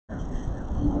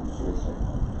Yeah,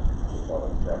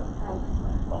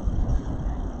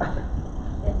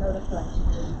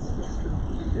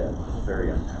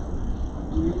 very unhappy.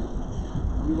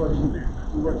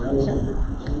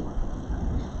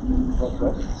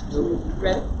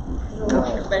 Ready?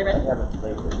 Everybody ready?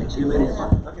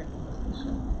 Okay.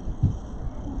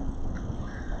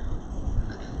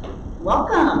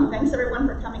 Welcome. Thanks everyone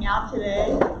for coming out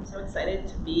today. I'm so excited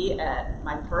to be at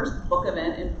my first book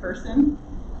event in person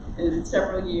in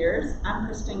several years. I'm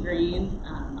Kristen Green.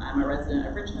 I'm a resident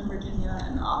of Richmond, Virginia,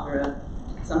 and the author of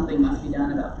Something Must Be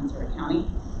Done About Prince Edward County.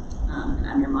 And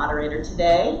I'm your moderator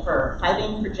today for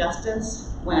Fighting for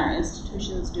Justice When Our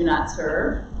Institutions Do Not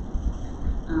Serve.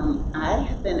 I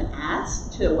have been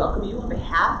asked to welcome you on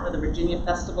behalf of the Virginia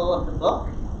Festival of the Book,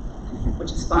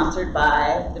 which is sponsored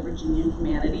by the Virginia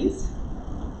Humanities.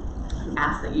 I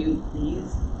ask that you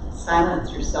please silence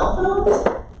your cell phones,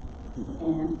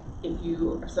 and if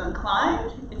you are so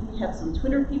inclined, if we have some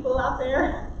Twitter people out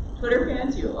there, Twitter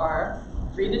fans, you are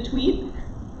free to tweet.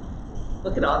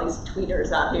 Look at all these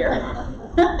tweeters out here.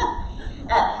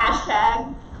 At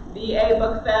hashtag VA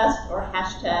Book Fest or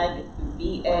hashtag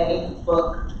VA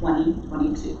Book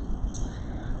 2022.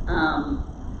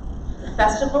 The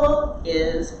festival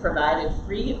is provided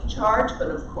free of charge, but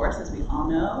of course, as we all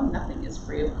know, nothing is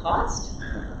free of cost.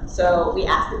 So we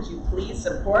ask that you please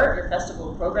support your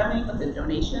festival programming with a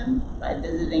donation by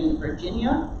visiting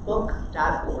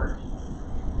virginiabook.org.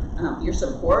 Your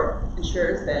support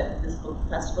ensures that this book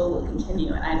festival will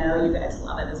continue, and I know you guys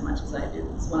love it as much as I do.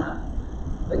 It's one of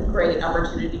the great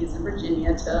opportunities in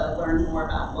Virginia to learn more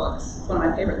about books. It's one of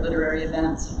my favorite literary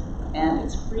events, and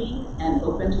it's free and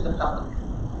open to the public.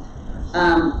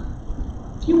 A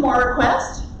few more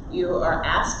requests. You are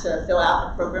asked to fill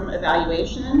out a program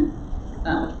evaluation,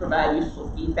 which provide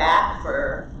useful feedback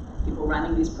for people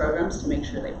running these programs to make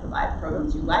sure they provide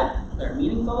programs you like that are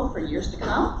meaningful for years to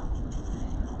come.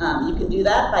 You can do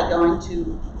that by going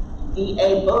to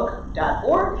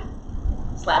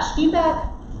vabook.org/feedback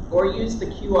or use the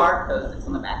QR code that's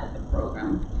on the back of the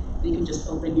program. And you can just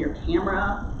open your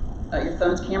camera, your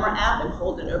phone's camera app, and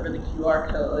hold it over the QR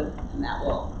code, and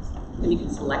then you can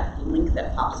select the link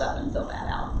that pops up and fill that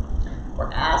out. We're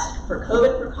asked for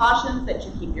COVID precautions that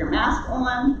you keep your mask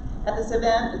on at this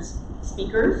event. And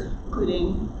speakers,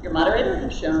 including your moderator,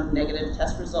 have shown negative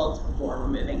test results before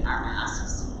removing our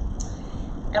masks.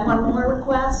 And one more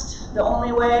request: the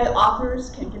only way authors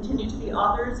can continue to be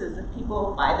authors is if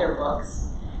people buy their books.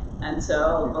 And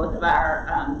so both of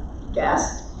our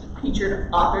guest featured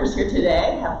authors here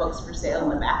today have books for sale in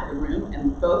the back of the room,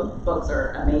 and both books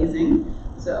are amazing.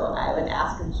 So I would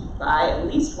ask that you buy at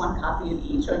least one copy of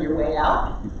each on your way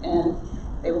out, and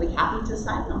they will be happy to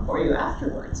sign them for you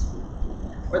afterwards.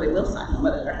 Or they will sign them,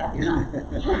 whether they're happy or not.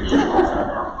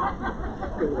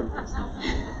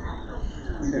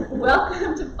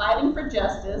 Welcome to Fighting for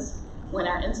Justice When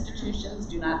Our Institutions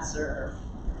Do Not Serve.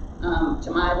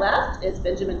 To my left is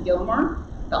Benjamin Gilmer,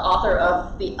 the author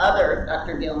of The Other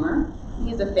Dr. Gilmer.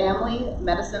 He's a family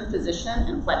medicine physician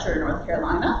in Fletcher, North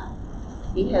Carolina.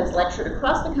 He has lectured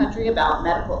across the country about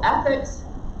medical ethics,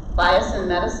 bias in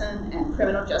medicine, and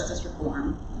criminal justice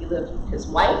reform. He lives with his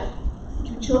wife and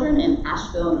 2 children in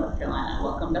Asheville, North Carolina.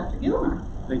 Welcome, Dr. Gilmer.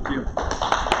 Thank you.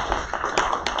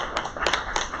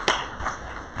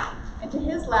 And to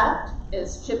his left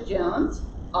is Chip Jones,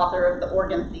 author of The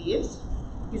Organ Thieves.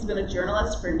 He's been a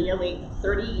journalist for nearly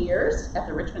 30 years at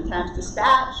the Richmond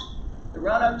Times-Dispatch, the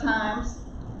Roanoke Times,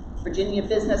 Virginia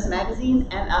Business Magazine,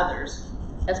 and others.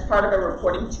 As part of a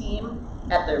reporting team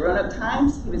at the Roanoke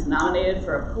Times, he was nominated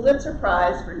for a Pulitzer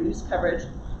Prize for news coverage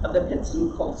of the Pittston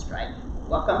coal strike.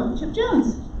 Welcome, Chip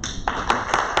Jones.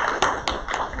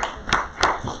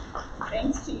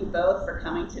 Thanks to you both for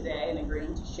coming today and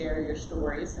agreeing to share your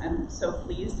stories. I'm so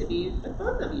pleased to be with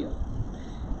both of you.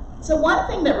 So one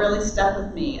thing that really stuck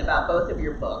with me about both of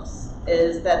your books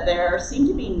is that there seemed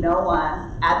to be no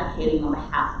one advocating on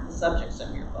behalf of the subjects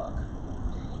of your book.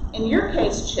 In your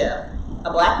case, Chip, a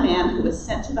Black man who was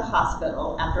sent to the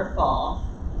hospital after a fall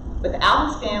without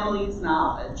his family's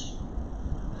knowledge,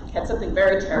 had something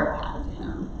very terrible happen to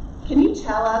him. Can you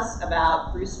tell us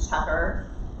about Bruce Tucker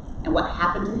and what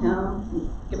happened to him?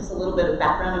 Give us a little bit of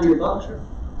background on your book. Sure.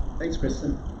 Thanks,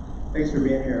 Kristen. Thanks for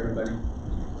being here, everybody.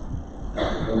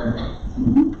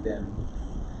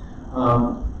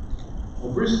 Well,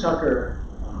 Bruce Tucker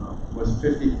was a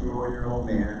 54-year-old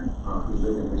man who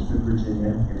lived in Richmond, Virginia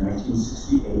in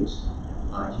 1968.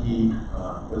 He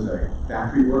was a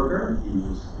factory worker. He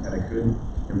had a good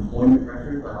employment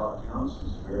record by all accounts. He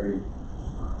was a very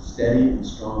steady and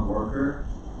strong worker.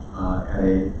 at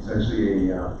essentially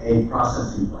a egg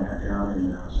processing plant down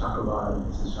in Shacobah.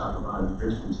 This is Shacobah in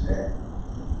Richmond today.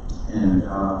 And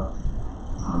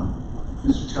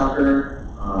Mr. Tucker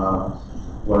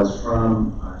was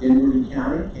from Dinwiddie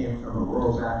County, came from a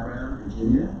rural background,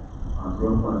 Virginia,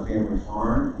 grew up on a family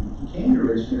farm. He came to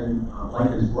Richmond,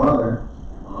 like his brother,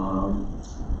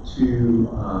 to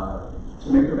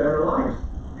make a better life.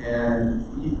 And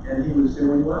he was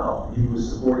doing well. He was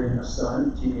supporting a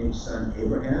son, teenage son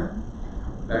Abraham,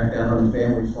 back down on the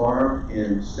family farm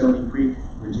in Stony Creek,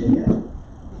 Virginia.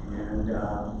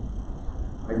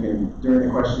 And during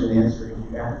the question and answer, if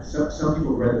you ask, some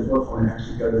people read the book want to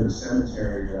actually go to the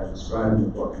cemetery that I described in the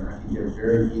book, and I can give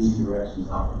very easy directions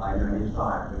off of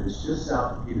I-95, but it's just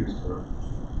south of Petersburg.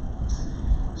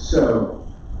 So,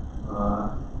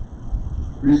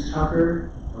 Bruce Tucker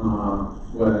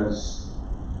was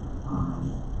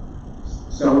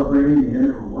celebrating the end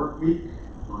of a work week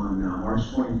on March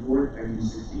 24th,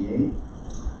 1968.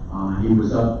 He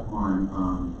was up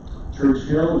on Church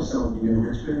Hill, if some of you know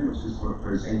Richmond, which is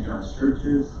where St. John's Church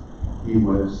is. He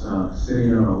was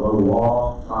sitting on a low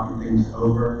wall, talking things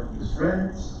over with his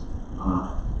friends,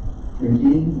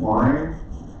 drinking wine,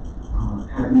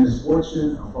 had the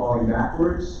misfortune of falling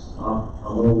backwards off a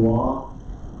low wall,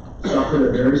 suffered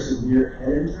a very severe head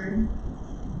injury,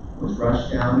 was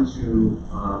rushed down to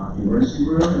the emergency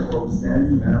room at what was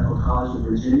then the Medical College of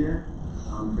Virginia.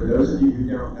 For those of you who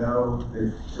don't know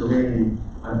the terrain,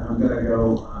 I'm going to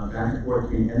go back and forth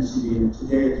between MCD and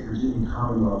today it's Virginia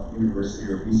Commonwealth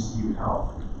University, or VCU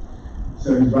Health.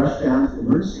 So he rushed down to the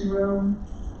emergency room.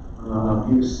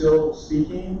 He was still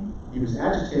speaking. He was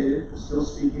agitated, but still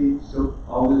speaking. Still,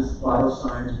 all his vital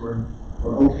signs were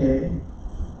okay.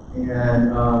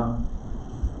 And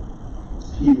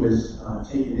he was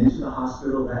taken into the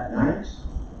hospital that night.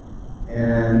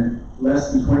 And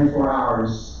less than 24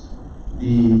 hours,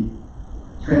 the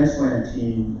transplant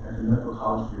team at the Medical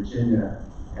College of Virginia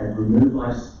had removed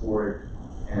life support,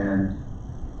 and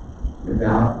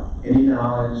without any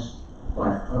knowledge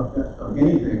of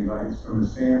anything from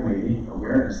his family, any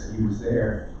awareness that he was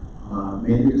there,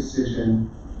 made the decision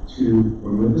to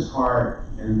remove his heart,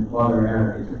 and while they were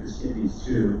at it, they took his kidneys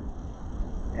too.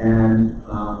 And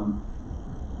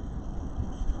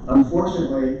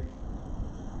unfortunately,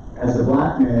 as a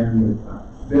black man with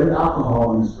a bit of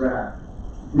alcohol in his breath,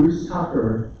 Bruce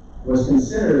Tucker was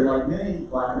considered, like many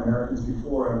black Americans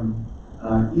before him,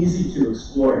 easy to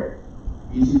exploit.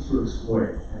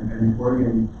 And an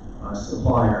organ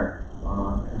supplier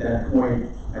at that point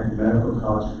at the Medical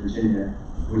College of Virginia,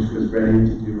 which was ready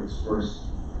to do its first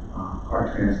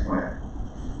heart transplant.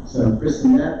 So,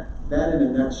 Kristen, that in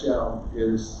a nutshell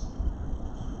is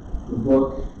the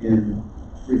book in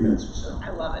 3 minutes or so. I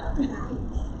love it.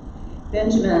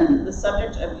 Benjamin, the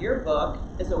subject of your book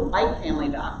is a white family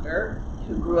doctor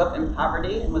who grew up in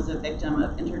poverty and was a victim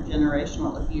of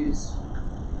intergenerational abuse,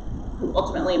 who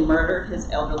ultimately murdered his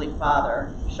elderly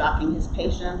father, shocking his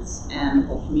patients and the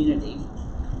whole community.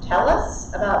 Tell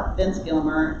us about Vince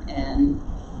Gilmer and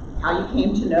how you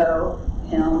came to know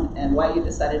him and why you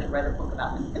decided to write a book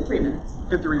about him in 3 minutes.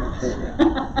 In 3 minutes.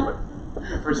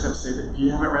 I first have to say that if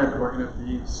you haven't read Organ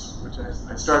Thieves, which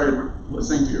I started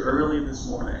listening to early this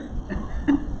morning,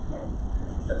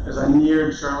 as I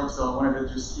neared Charlottesville, I wanted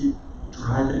to just keep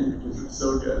driving because it's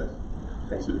so good.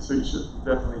 So you should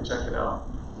definitely check it out.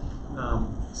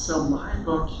 So my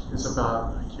book is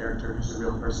about a character who's a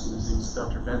real person. His name's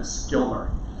Dr. Vince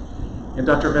Gilmer. And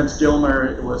Dr. Vince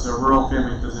Gilmer was a rural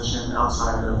family physician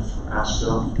outside of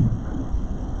Asheville.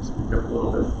 I'll speak up a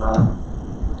little bit about him.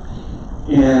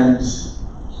 And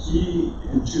he,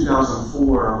 in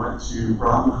 2004, went to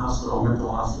Broughton Hospital,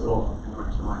 mental hospital in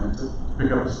North Carolina to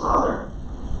pick up his father.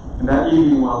 And that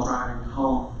evening while driving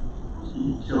home,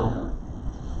 he killed him.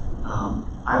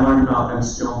 I learned about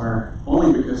Vince Gilmer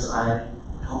only because I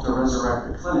helped to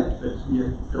resurrect the clinic that he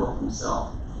had built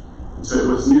himself. And so it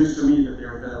was news to me that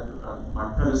there had been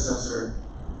my predecessor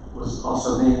was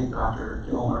also named Dr.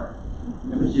 Gilmer,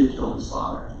 and that he had killed his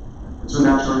father. And so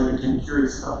naturally I became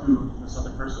curious about who this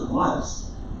other person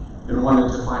was, and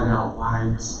wanted to find out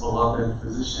why this beloved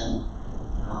physician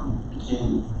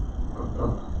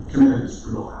committed this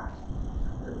brutal act.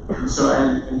 And so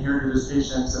I inherited his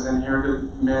patients and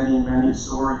inherited many, many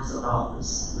stories about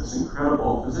this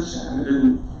incredible physician.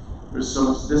 And there's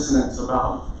so much dissonance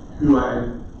about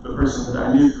the person that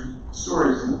I knew through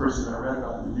stories and the person that I read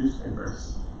about in the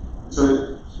newspapers.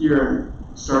 So here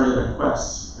started a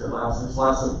quest that has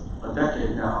lasted a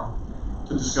decade now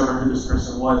to discover who this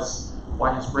person was,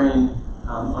 why his brain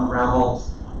unraveled.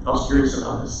 I was curious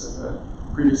about this as a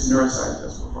previous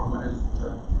neuroscientist before I went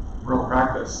into rural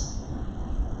practice.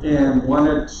 and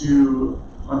wanted to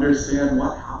understand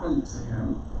what happened to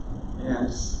him,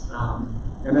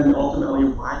 and then ultimately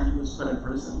why he was put in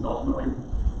prison, and ultimately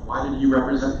why did he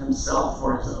represent himself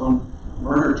for his own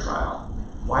murder trial?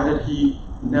 Why did he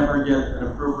never get an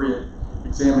appropriate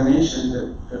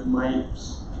examination that might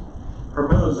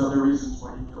propose other reasons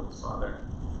why he killed his father?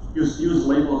 He was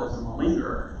labeled as a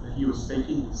malingerer, that he was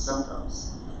faking his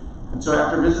symptoms. And so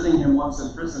after visiting him once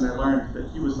in prison, I learned that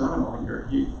he was not a malingerer.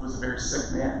 He was a very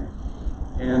sick man.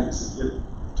 And it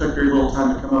took very little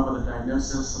time to come up with a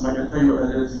diagnosis. I'm not going to tell you what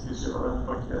that is in case you haven't read the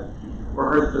book yet,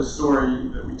 or heard the story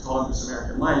that we told in This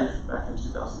American Life back in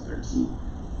 2013.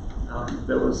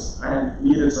 I had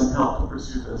needed some help to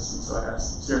pursue this, and so I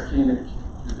asked Sarah Koenig,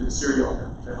 who did Serial,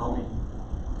 to help me.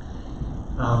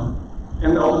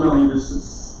 And ultimately, this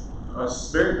is a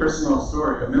very personal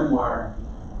story, a memoir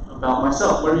about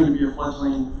myself learning to be a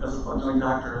fledgling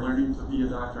doctor, learning to be a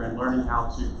doctor, and learning how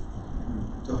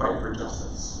to fight for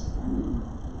justice.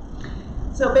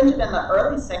 So Benjamin, the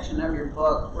early section of your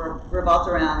book revolves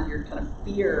around your kind of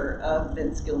fear of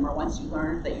Vince Gilmer once you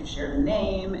learned that you shared a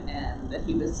name and that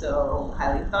he was so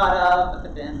highly thought of,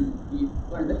 but then you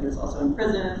learned that he was also in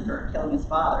prison for killing his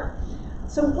father.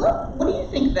 So what do you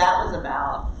think that was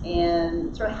about,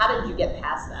 and sort of how did you get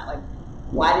past that? Like,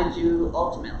 why did you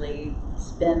ultimately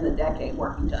spend the decade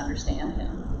working to understand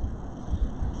him?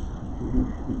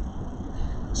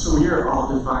 So we are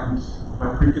all defined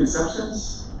by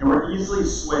preconceptions, and we're easily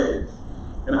swayed.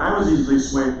 And I was easily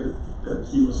swayed that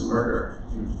he was a murderer.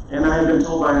 And I had been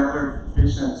told by other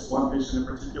patients, one patient in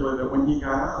particular, that when he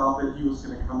got out, that he was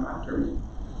going to come after me.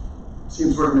 It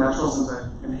seems sort of natural since I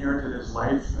inherited his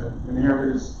life,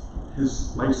 inherited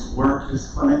his life's work, his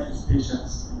clinic, his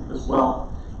patients as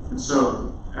well. And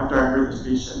so after I heard this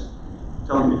patient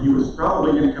telling me that he was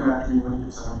probably going to come after me when he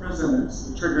gets out of prison,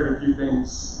 it triggered a few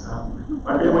things.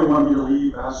 My family wanted me to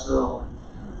leave Asheville.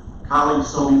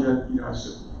 Colleagues told me that I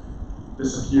should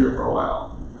disappear for a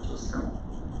while, which was kind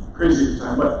of crazy at the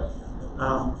time. But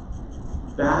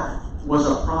that was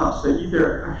a prompt that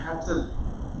either I had to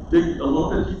dig a little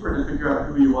bit deeper to figure out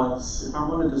who he was if I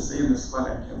wanted to stay in this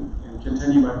clinic and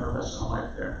continue my professional life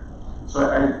there. So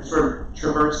I sort of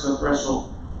traversed the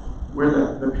threshold where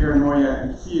the paranoia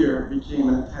and fear became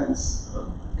an intense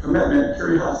commitment,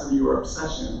 curiosity, or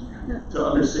obsession to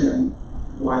understand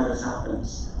why this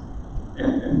happens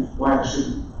and why I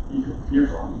shouldn't be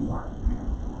fearful anymore.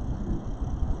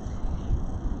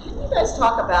 Can you guys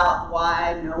talk about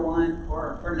why no one,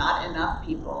 or not enough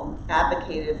people,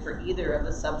 advocated for either of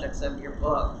the subjects of your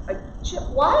book? Like, Chip,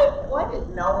 why did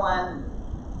no one,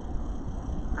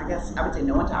 I guess I would say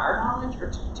no one to our knowledge, or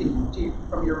to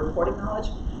from your reporting knowledge,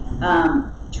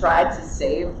 tried to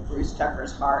save Bruce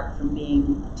Tucker's heart from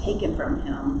being taken from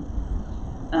him?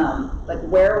 Like,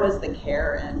 where was the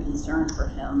care and concern for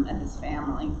him and his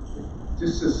family?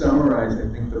 Just to summarize, I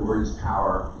think the word is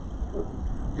power,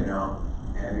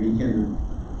 and you can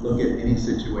look at any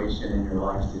situation in your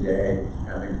life today,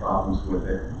 having problems with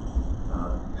it.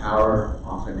 Power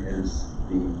often is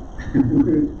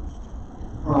the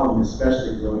problem,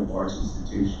 especially dealing with large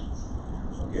institutions.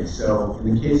 Okay, so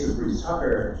in the case of Bruce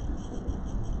Tucker,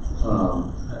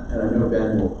 and I know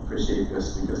Ben will appreciate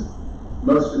this because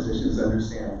most physicians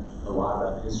understand a lot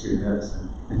about the history of medicine,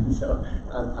 and so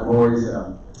I'm always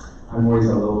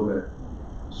a little bit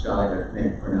shy to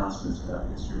make pronouncements about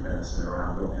the history of medicine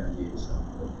around real MD, so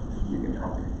you can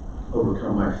help me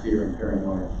overcome my fear and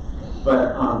paranoia.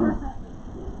 But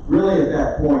really at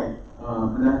that point,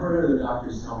 and I've heard other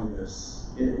doctors tell me this,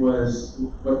 it was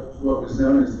what was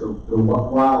known as the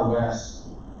Wild West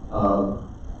of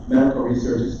medical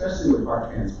research, especially with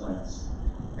heart transplants.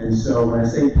 And so when I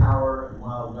say power and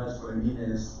Wild West, what I mean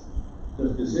is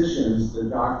the physicians, the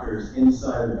doctors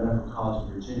inside the Medical College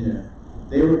of Virginia,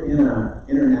 they were in an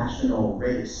international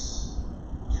race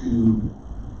to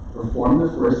perform the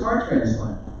first heart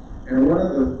transplant. And one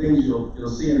of the things you'll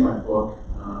see in my book,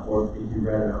 or if you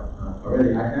read it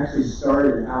already, I actually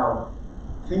started out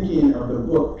thinking of the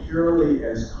book purely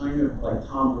as kind of like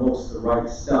Tom Wolfe's The Right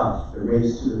Stuff, the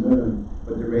race to the moon,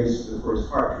 but the race to the first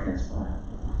heart transplant.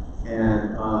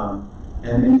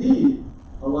 And indeed,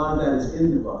 a lot of that is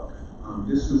in the book.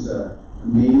 This was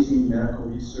amazing medical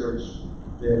research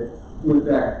that went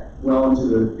back well into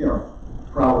the,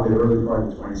 probably the early part of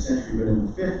the 20th century, but in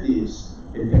the 50s,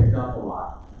 it picked up a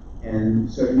lot.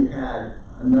 And so you had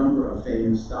a number of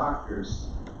famous doctors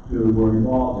who were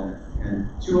involved in it. And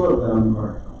two of them,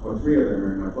 or three of them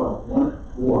are in my book.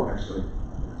 Four actually.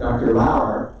 Dr.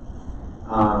 Lauer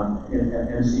at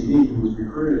MCD, who was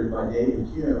recruited by David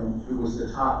Hume, who was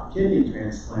the top kidney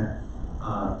transplant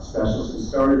specialist, who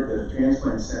started the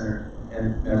transplant center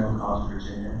at Medical College of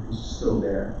Virginia, which is still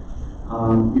there.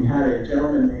 You had a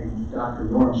gentleman named Dr.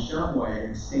 Norm Shumway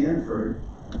at Stanford,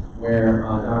 where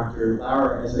Dr.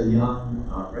 Lauer, as a young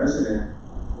resident,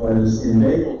 was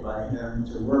inveigled by him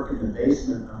to work in the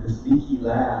basement of his leaky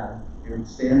lab in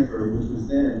Stanford, which was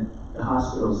then the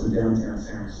hospitals in downtown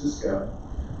San Francisco.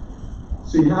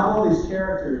 So you have all these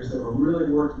characters that were really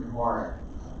working hard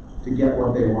to get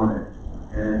what they wanted.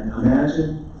 And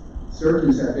imagine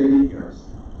surgeons have big egos.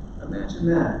 Imagine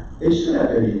that. They should have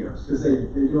big egos because they're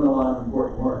doing a lot of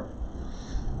important work.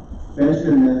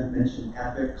 Benjamin mentioned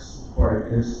ethics, or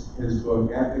his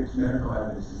book, Ethics, Medical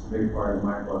Ethics, is a big part of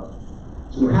my book.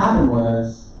 So what happened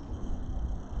was,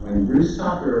 when Bruce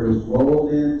Tucker was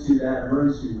rolled into that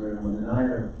emergency room on the night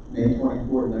of May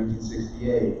 24,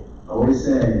 1968, I always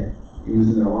say he was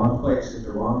in the wrong place at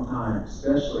the wrong time,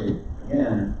 especially,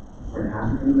 again, for an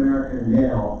African-American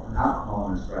male with alcohol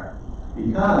in his breath.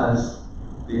 Because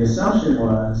the assumption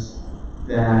was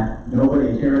that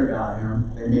nobody cared about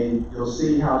him. You'll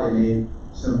see how they made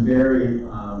some very,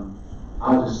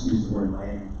 I'll just use the word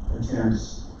lame,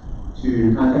 attempts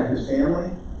to contact his family.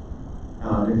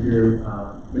 If you're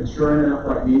mature enough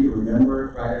like me to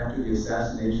remember, right after the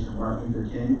assassination of Martin Luther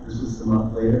King, this was the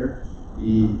month later,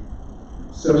 the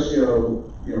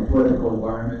socio-political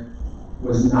environment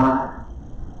was not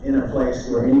in a place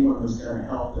where anyone was going to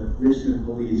help the Richmond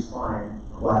police find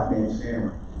a black man's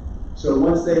family. So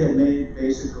once they had made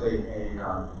basically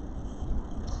a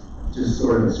just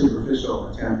sort of a superficial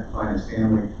attempt to find his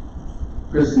family,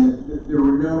 Kristen, there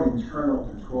were no internal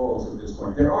controls at this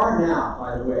point. There are now,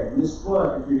 by the way. In this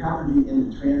book, if you happen to be in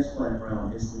the transplant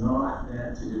realm, it's not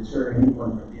meant to deter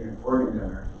anyone from being an organ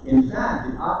donor. In fact,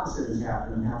 the opposite has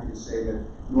happened. I'm happy to say that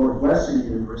Northwestern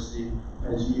University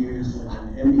has used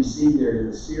an NBC there did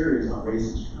a series on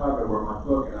race in Chicago, where my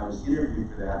book, and I was interviewed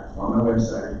for that. It's on my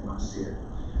website if you want to see it,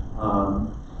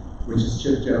 which is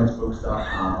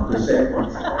chipjonesbooks.com. I'm just saying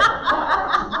once.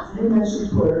 You mentioned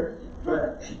Twitter.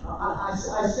 But I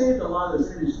saved a lot of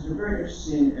those interviews. They're very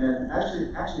interesting, and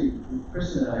actually,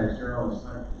 Kristen and I as journalists,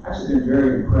 I've actually been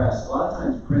very impressed. A lot of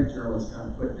times print journalists kind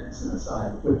of put Nixon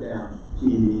aside, put down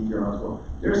TV journalists. Well,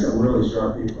 there's some really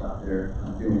sharp people out there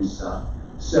doing stuff.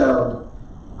 So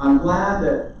I'm glad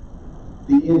that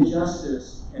the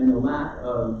injustice and the lack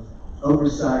of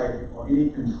oversight or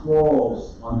any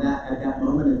controls on that at that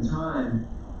moment in time,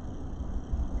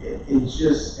 it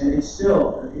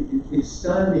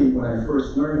stunned me when I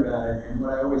first learned about it. And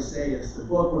what I always say is the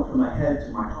book went from my head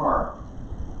to my heart,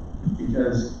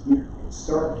 because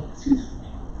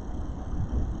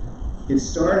it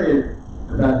started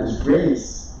about this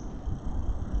race,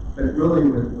 but it really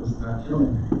was about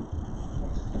killing me.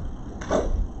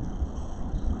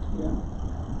 Yeah.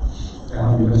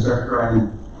 I'm going to start crying.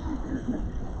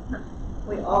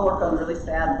 We all work on really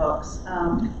sad books.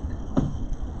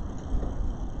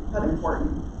 But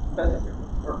important. Both of your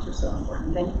works are so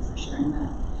important. Thank you for sharing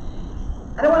that.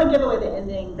 I don't want to give away the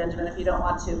ending, Benjamin, if you don't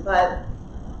want to, but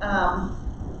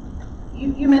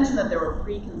you mentioned that there were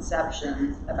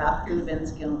preconceptions about who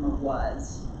Vince Gilmer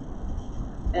was.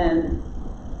 And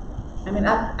I mean,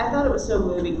 I thought it was so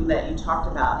moving that you talked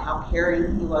about how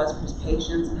caring he was for his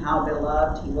patients and how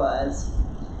beloved he was,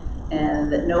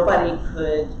 and that nobody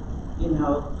could,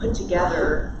 put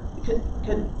together,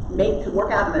 could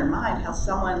work out in their mind how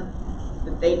someone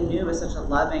that they knew as such a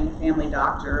loving family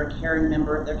doctor, a caring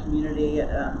member of their community,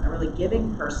 a really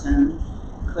giving person,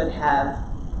 could have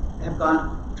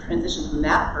transitioned from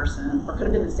that person, or could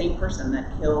have been the same person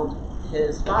that killed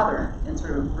his father in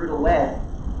sort of a brutal way.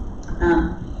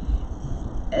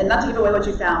 And not to give away what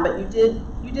you found, but you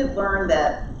did learn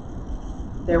that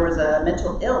there was a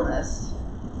mental illness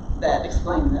that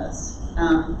explained this.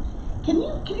 Can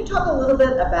you talk a little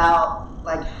bit about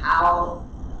how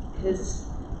his,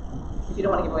 if you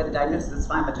don't want to give away the diagnosis, it's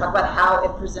fine, but talk about how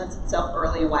it presents itself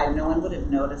early and why no one would have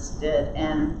noticed it,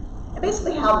 and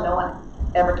basically how no one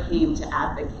ever came to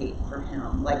advocate for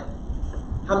him,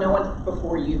 how no one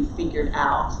before you figured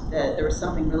out that there was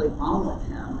something really wrong with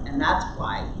him, and that's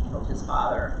why he killed his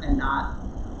father, and not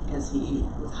because he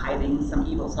was hiding some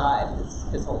evil side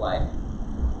his whole life.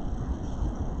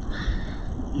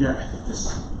 Yeah, I think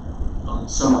this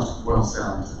so much boils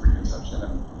down to preconception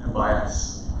and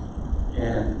bias.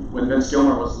 And when Vince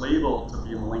Gilmer was labeled to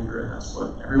be a malingerer, that's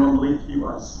what everyone believed he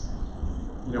was.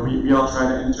 We all try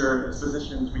to enter, as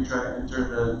physicians, we try to enter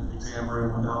the exam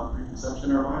room without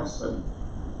preconception or bias, but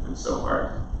it's so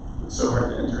hard. It's so hard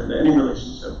to enter into any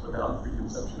relationship without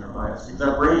preconception or bias, because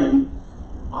our brain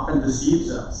often deceives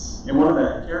us. And one of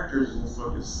the characters in this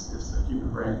book is the human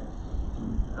brain.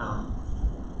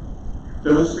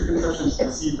 those preconceptions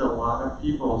deceived a lot of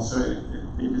people. So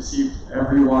they deceived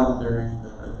everyone during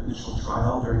the initial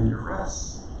trial, during the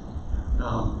arrest,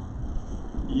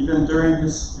 even during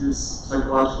his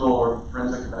psychological or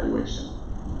forensic evaluation.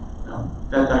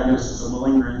 That diagnosis of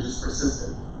malingering just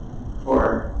persisted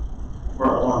for a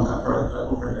long time, for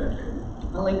over a decade.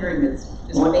 Malingering is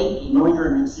just faking.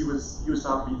 Malingering means he was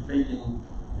thought to be faking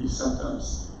these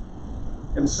symptoms.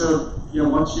 And so,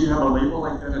 once you have a label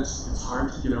like that, it's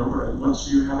hard to get over it. Once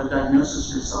you have a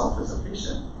diagnosis yourself as a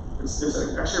patient, it's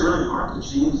actually really hard to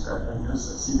change that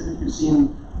diagnosis, even if you've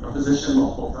seen a physician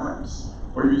multiple times,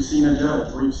 or you've seen a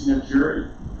judge, or you've seen a jury.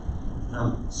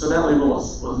 So that label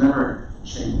was never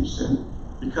changed, and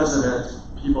because of it,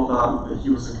 people thought that he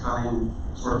was a kind,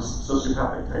 sort of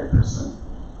sociopathic type person.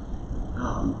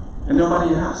 And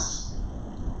nobody asked.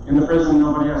 In the prison,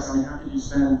 nobody asked. I mean, how could you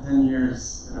spend 10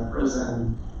 years in a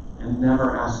prison and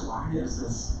never ask, why is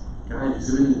this guy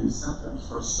exhibiting these symptoms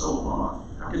for so long?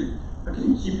 How could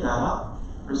you keep that up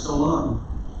for so long?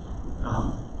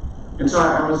 And so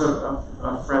I was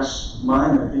a fresh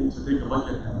mind, I think, to take a look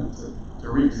at him and to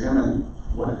re-examine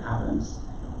what had happened.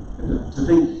 And to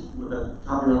think with a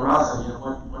tabula rasa,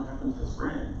 what happened to his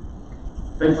brain?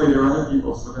 Thankfully, there were other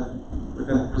people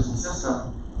within the prison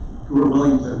system who were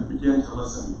willing to begin to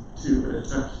listen to, but it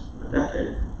took a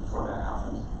decade before that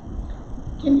happened.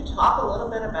 Can you talk a little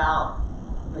bit about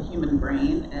the human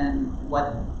brain and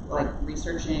what,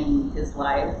 researching his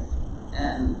life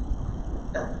and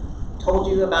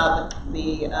told you about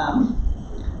the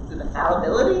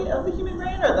fallibility of the human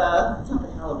brain, or it's not the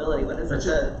fallibility, what is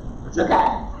it?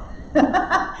 Okay.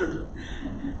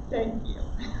 Thank you.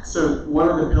 So one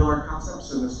of the pillar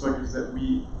concepts in this book is that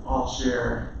we all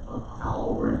share a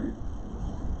fallible brain.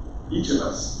 Each of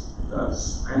us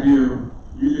does. I do,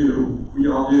 you do, we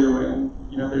all do, and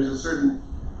there's a certain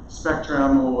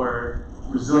spectrum or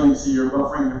resiliency or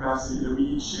buffering capacity that we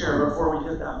each share before we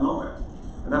hit that moment.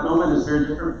 And that moment is very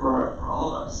different for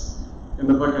all of us. In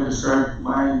the book I described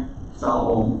my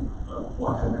fallible,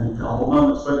 had many fallible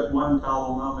moments, but one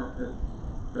fallible moment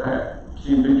that I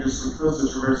came dangerously close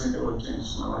to traversing that would have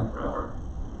changed my life forever.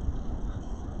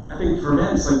 I think for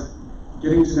men, it's like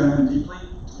getting to know him deeply,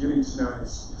 getting to know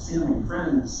his family and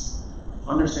friends,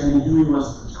 understanding who he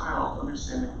was as a child,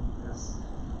 understanding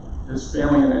his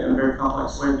family in a very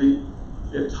complex way.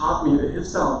 It taught me that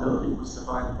his fallibility was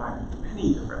defined by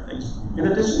many different things, in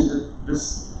addition to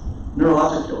this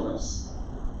neurologic illness.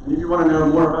 And if you want to know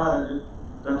more about it,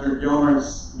 Dr.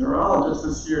 Gilmer's neurologist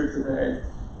is here today,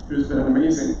 who's been an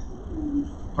amazing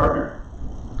partner.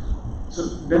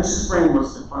 So Ben's brain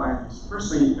was defined,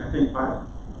 firstly, I think, by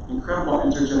incredible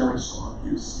intergenerational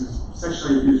abuse. He was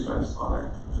sexually abused by his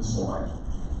father his whole life.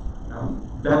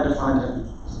 That defined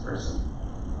him as a person.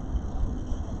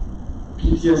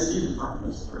 PTSD defined him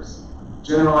as a person.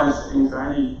 Generalized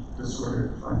anxiety disorder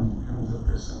defined him as a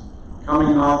person.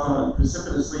 Coming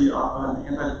precipitously off an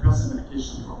antidepressant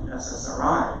medication called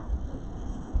SSRI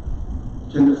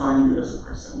can define you as a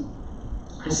person.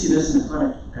 I see this in the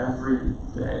clinic every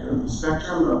day. The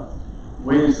spectrum of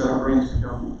ways that our brains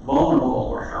become vulnerable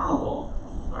or fallible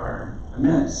are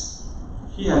immense.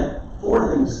 He had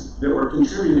 4 things that were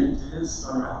contributing to his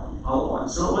unraveling all at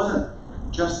once. So it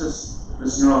wasn't just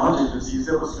this neurologic disease,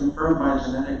 it was confirmed by a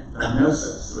genetic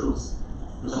diagnosis. So it was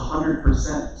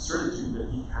 100% certitude that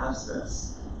he has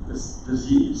this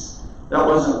disease. That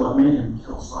wasn't what made him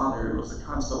kill his father. It was a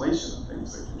constellation of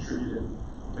things that contributed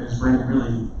to his brain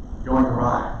really going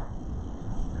awry.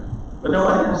 But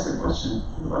nobody asked the question.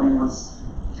 Nobody was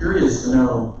curious to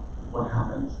know what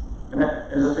happened. And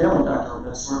as a family doctor,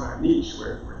 that's sort of our niche.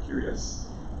 We're curious.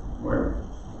 We're,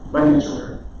 by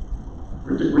nature,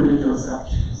 we're ridiculous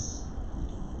actors.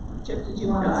 Chip, did you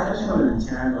want to I just wanted to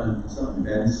tag on something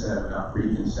Ben said about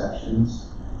preconceptions,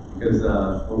 because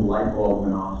the little light bulb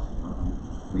went off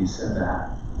when he said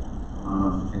that.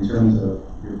 In terms of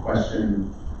your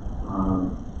question,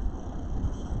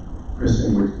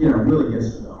 Kristen, which really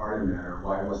gets to the heart of the matter.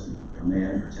 Why wasn't a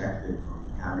man protected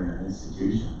from having an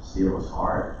institution? Steal was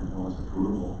hard, and no one's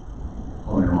approvable,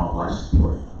 pulling him off life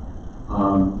support.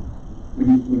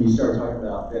 When you start talking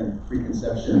about then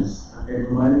preconceptions, it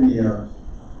reminded me of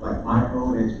my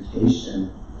own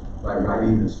education by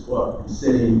writing this book and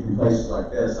sitting in places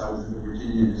like this. I was in the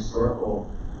Virginia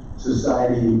Historical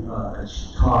Society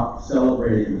talk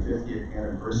celebrating the 50th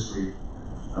anniversary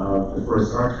of the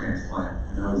first heart transplant.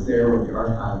 And I was there with the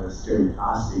archivist, Joey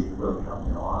Costi, who really helped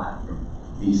me a lot, from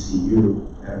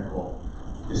VCU, medical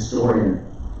historian.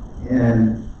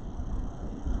 And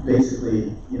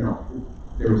basically,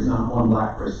 there was not one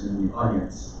black person in the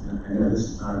audience. And I know this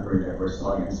is not a very diverse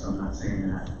audience, so I'm not saying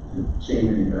that to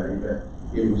shame anybody, but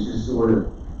it was just sort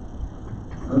of,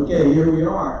 okay, here we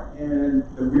are. And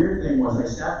the weird thing was I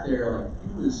sat there, like,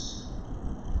 it was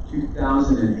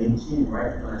 2018,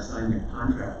 right when I signed the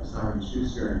contract with Simon &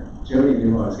 Schuster, and Jody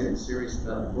knew I was getting serious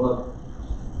about the book.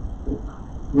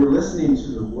 We're listening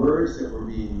to the words that were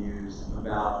being used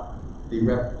about the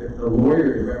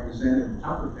lawyer that represented the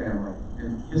Tucker family,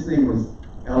 and his name was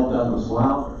L. Douglas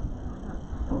Wilder.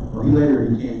 Well, he later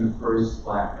became the first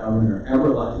black governor ever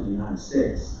elected in the United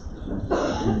States.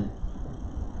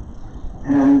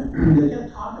 And they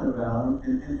kept talking about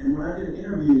him, and when I did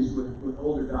interviews with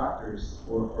older doctors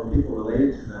or people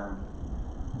related to them,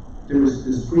 there was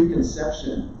this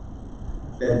preconception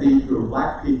that these were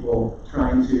black people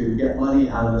trying to get money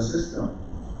out of the system.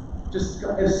 Just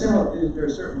as similar, there are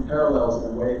certain parallels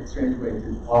in a way, strange way,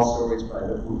 to all stories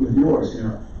with yours. You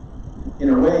know, in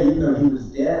a way, even though he was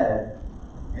dead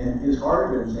and his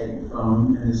heart had been taken from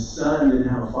him, and his son didn't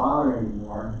have a father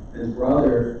anymore, and his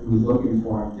brother, who was looking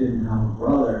for him, didn't have a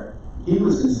brother, he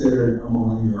was considered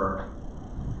among the earth.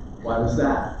 Why was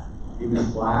that? He was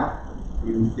black,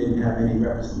 he didn't have any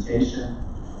representation,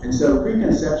 and so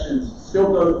preconceptions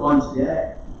still go on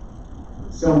today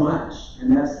so much,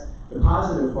 and that's the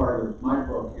positive part of my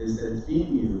book, is that it's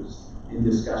being used in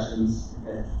discussions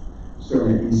at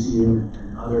certainly at VCU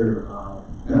and other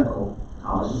medical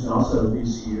colleges, and also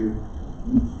VCU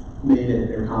made it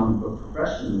their common book for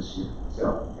freshmen this year.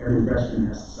 So every freshman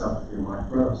has to suffer through my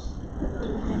prose.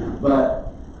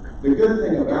 But the good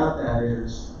thing about that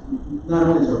is, not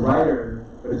only as a writer,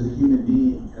 but as a human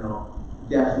being, you know,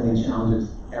 definitely challenges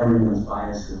everyone's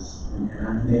biases.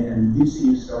 And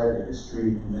VCU started a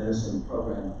history and medicine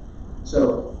program.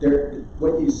 So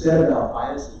what you said about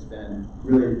biases, Ben,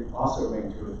 really also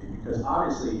rang true with me, because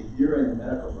obviously if you're in the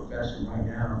medical profession right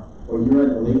now, or you're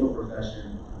in the legal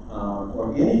profession,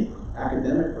 or any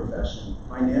academic profession,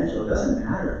 financial, it doesn't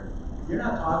matter. If you're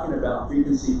not talking about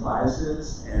preconceived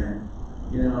biases and,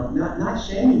 you know, not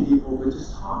shaming people, but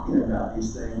just talking about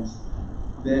these things,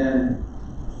 then,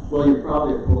 well, you're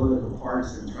probably a political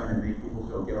partisan trying to make people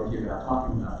feel guilty about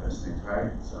talking about those things,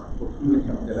 right? So we can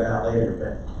come to that later,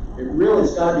 but it really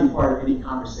has got to be part of any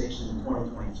conversation in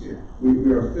 2022.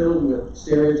 We are filled with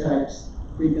stereotypes,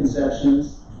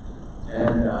 preconceptions,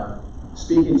 and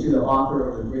speaking to the author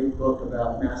of the great book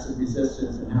about massive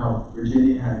resistance and how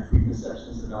Virginia had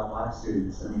preconceptions about black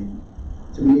students. I mean,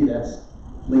 to me, that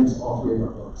links all three of our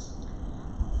books.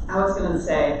 I was going to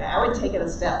say, I would take it a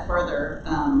step further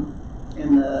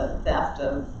in the theft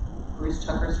of Bruce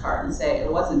Tucker's heart and say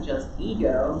it wasn't just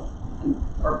ego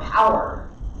or power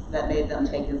that made them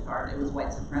take his heart, it was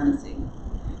white supremacy.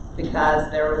 Because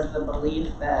there was the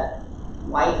belief that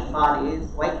white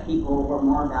people were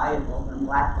more valuable than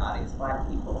black bodies, black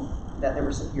people, that they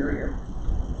were superior.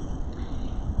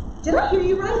 Did I hear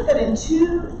you right that in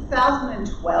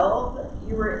 2012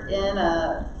 you were in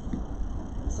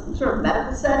some sort of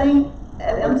medical setting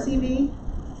at MCV?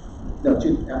 No,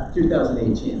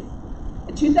 2018.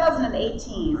 In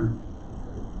 2018,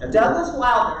 Douglas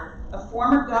Wilder, a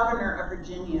former governor of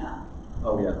Virginia,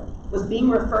 Oh, yeah. was being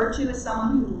referred to as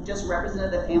someone who just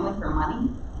represented the family for money?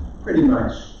 Pretty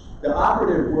much. The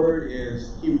operative word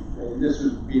is, and this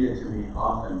was repeated to me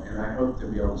often, and I hope to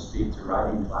be able to speak to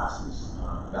writing classes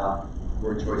about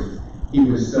word choices. He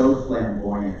was so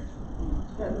flamboyant.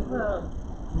 And,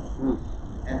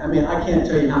 I mean, I can't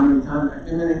tell you how many times,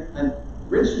 and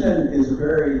Richmond is a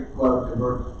very, well,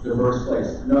 diverse place.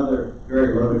 Another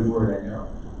very loaded word, I know.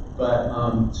 But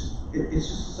it's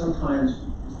just sometimes,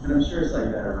 and I'm sure it's like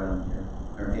that around here,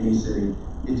 or any city,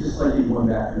 it's just like you going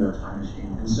back into a time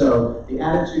machine. And so the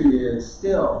attitude is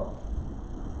still,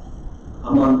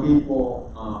 among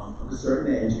people of a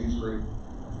certain age usually,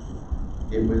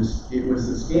 it was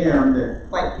a scam that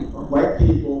white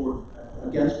people were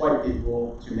against white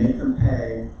people to make them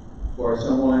pay for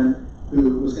someone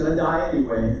who was going to die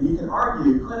anyway. And you can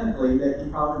argue clinically that he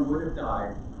probably would have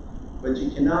died, but you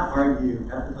cannot argue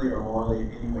ethically or morally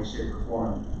in any way, shape, or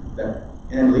form that,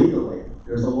 and legally,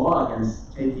 there's a law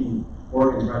against taking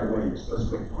organs right away. You're supposed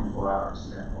to wait 24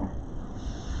 hours at that point.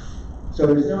 So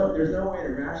there's no way to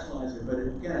rationalize it, but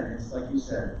again, it's like you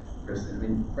said, Kristen. I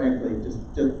mean, frankly, just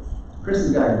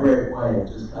Kristen's got a great way of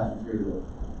just cutting through the,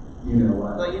 you know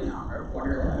what. Well, you know, her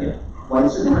border. Yeah.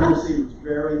 White supremacy was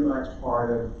very much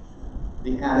part of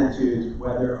the attitudes,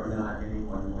 whether or not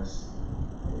anyone was.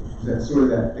 That sort of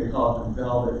that they call it the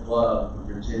velvet glove of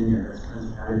Virginia. Those kinds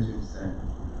of attitudes thing.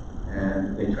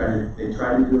 And they try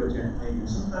to do it gently, and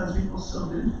sometimes people still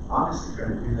do obviously try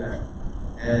to do that.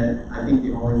 And I think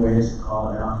the only way is to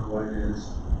call it out for what it is.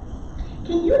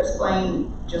 Can you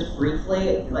explain just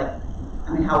briefly, like,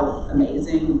 I mean, how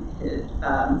amazing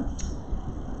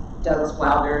Douglas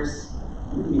Wilder's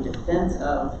defense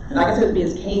of, I guess it would be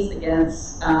his case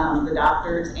against the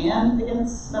doctors and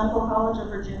against Medical College of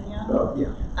Virginia. Oh,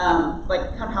 yeah. Like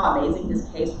kind of how amazing his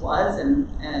case was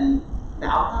and the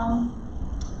outcome.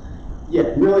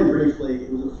 Yeah, really briefly,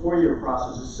 it was a 4-year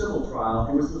process, a civil trial.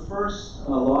 It was the first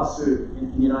lawsuit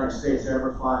in the United States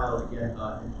ever filed again,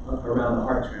 around the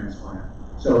heart transplant.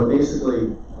 So it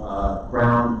basically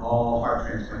ground all heart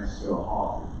transplants to a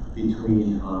halt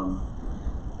between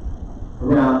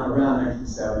around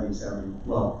 1970, 70,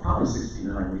 well, probably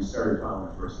 69 when he started filing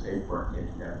the first paperwork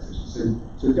taking depositions.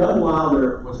 So Doug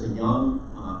Wilder was a young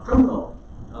criminal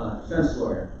defense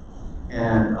lawyer.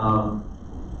 And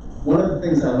one of the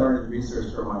things I learned in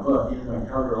research for my book, even though I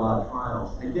covered a lot of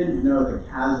trials, I didn't know the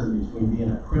chasm between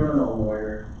being a criminal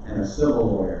lawyer and a civil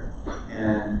lawyer.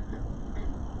 And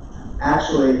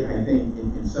actually, I think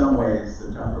in some ways,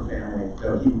 the Tucker family,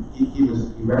 though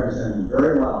he represented them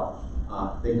very well,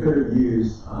 they could have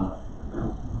used help.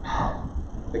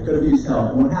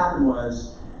 And what happened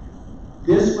was,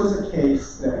 this was a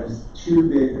case that was too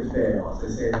big to fail, as they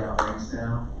say about banks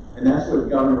now. And that's what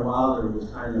Governor Wilder was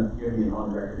kind of giving an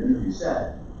on-the-record interview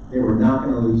said. They were not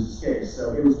going to lose this case.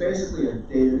 So it was basically a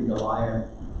David and Goliath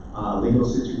legal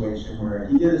situation where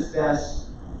he did his best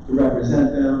to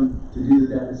represent them, to do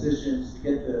the depositions, to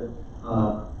get the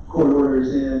court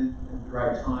orders in at the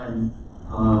right time.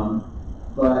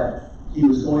 But he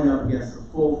was going up against the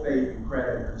full faith and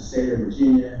credit of the state of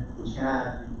Virginia, which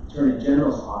had the Attorney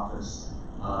General's office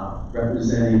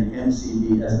representing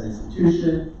MCD as an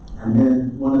institution. And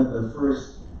then one of the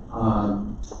first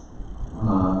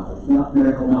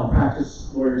medical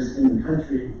malpractice lawyers in the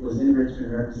country was in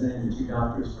Richmond representing the 2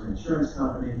 doctors for an insurance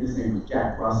company. His name was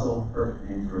Jack Russell, perfect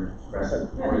name for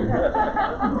progressive lawyer.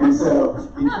 And so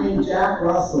between Jack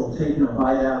Russell taking a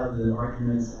bite out of the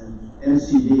arguments and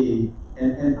MCD,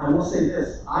 and I will say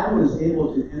this, I was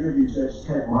able to interview Judge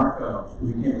Ted Marco,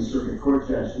 who became a circuit court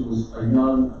judge, who was a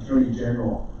young attorney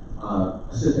general,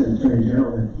 assistant attorney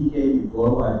general, and he gave me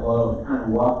blow by blow and kind of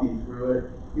walked me through it.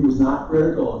 He was not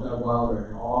critical of Doug Wilder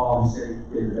at all. He said he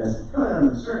did the best he could under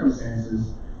the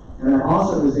circumstances. And I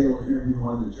also was able to interview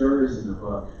one of the jurors in the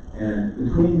book. And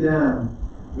between them,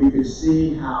 we could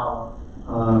see how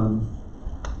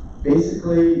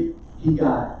basically he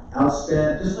got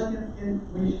outspent, just like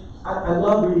I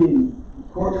love reading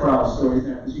court trial stories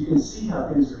now, because you can see how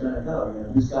things are going to go. You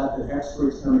know, he's got the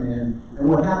experts coming in, and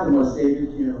what happened was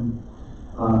David Hume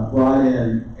brought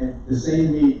in, and the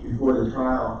same week before the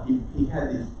trial, he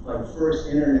had the first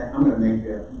internet. I'm going to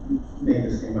make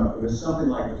this name up. It was something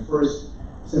like the first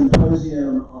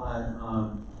symposium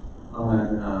on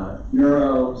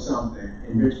neuro something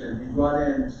in Richmond. He brought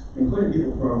in, including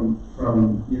people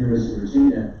from University of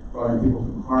Virginia, brought in people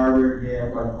from Harvard,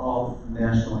 Yale, brought in all the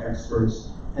national experts.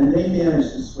 And they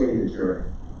managed to sway the jury.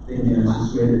 They managed to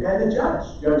sway and the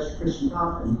judge, Judge Kristen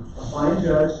Green, a fine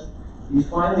judge, he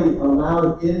finally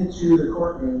allowed into the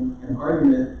courtroom an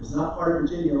argument. It was not part of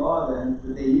Virginia law then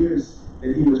that they used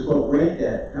that he was, quote, brain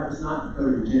dead. That was not in the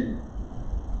Code of Virginia.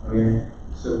 Okay?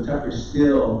 So Tucker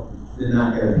still did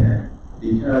not get a pen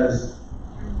because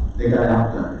they got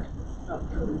outdone.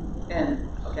 And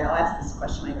okay, I'll ask this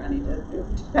question later. I need to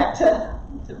move back to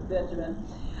Benjamin.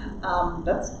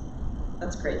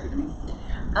 That's crazy to me.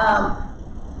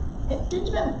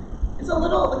 Benjamin, it's a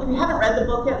little, like if you haven't read the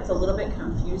book yet, it's a little bit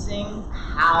confusing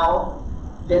how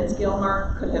Vince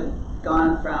Gilmer could have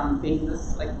gone from being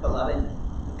this like beloved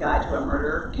guy to a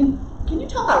murderer. Can you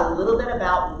talk a little bit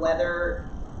about whether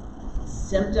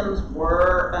symptoms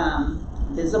were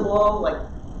visible, like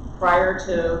prior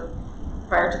to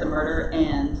the murder,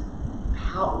 and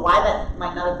why that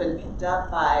might not have been picked up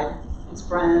by his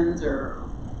friends or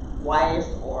wife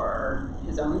or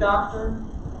his own doctor?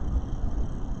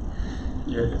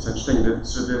 Yeah, it's interesting that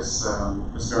this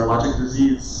neurologic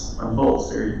disease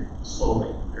unfolds very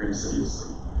slowly, very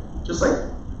insidiously, just like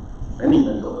many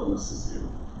mental illnesses do.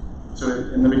 So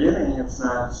in the beginning, it's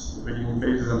not the beginning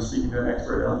phases. I'm speaking to an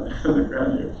expert on the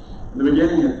ground here. In the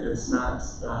beginning, it's not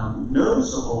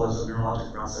noticeable as a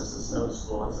neurologic process. It's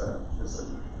noticeable as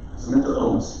a mental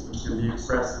illness, which can be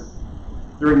expressed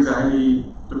through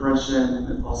anxiety, depression,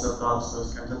 impulsive thoughts,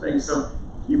 those kinds of things. So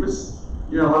he was,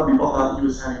 a lot of people thought he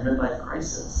was having a midlife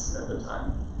crisis at the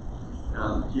time.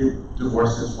 He had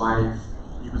divorced his wife.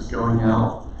 He was going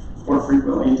out more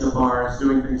frequently to bars,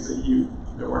 doing things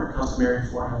that weren't customary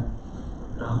for him.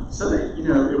 So that,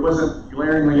 it wasn't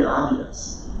glaringly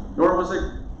obvious, nor was it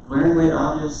glaringly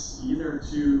obvious either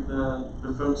to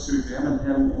the folks who examined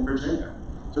him in Virginia.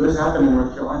 So this happened in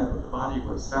North Carolina, but the body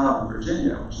was found in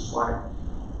Virginia, which is why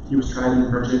he was tried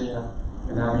in Virginia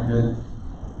and Abingdon.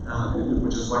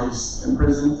 which is why he's in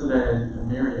prison today in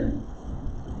Marion.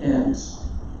 And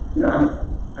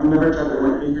I'm never trying to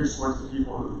point fingers towards the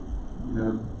people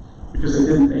who, because they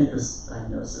didn't make this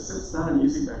diagnosis. It's not an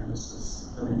easy diagnosis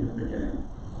to make in the beginning.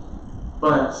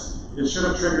 But it should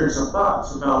have triggered some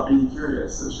thoughts about being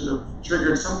curious. It should have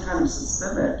triggered some kind of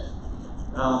systemic,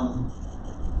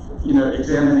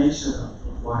 examination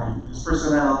of why his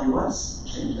personality was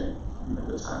changing at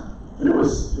the time. But it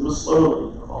was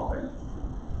slowly evolving.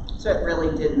 So it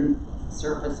really didn't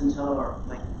surface until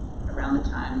around the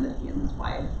time that he and his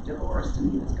wife divorced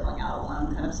and he was going out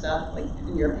alone, kind of stuff. Like,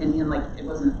 in your opinion, like it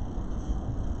wasn't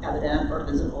evident or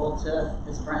visible to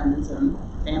his friends and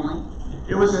family?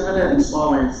 It was evident in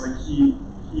small ways. Like he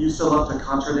used to love to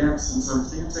contra dance, and so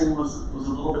his dancing was a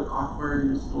little bit awkward. He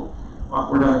was a little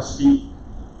awkward on his feet,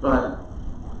 but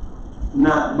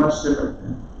not much different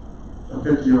than a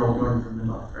 50-year-old going through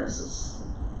midlife crisis.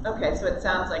 Okay, so it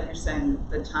sounds like you're saying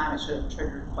the time it should have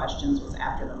triggered questions was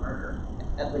after the murder,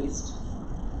 at least.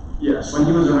 Yes, when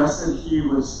he was arrested, he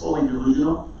was fully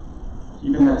delusional. He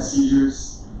even had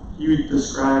seizures. He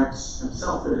described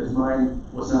himself that his mind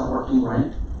was not working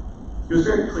right. He was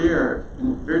very clear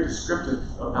and very descriptive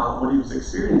about what he was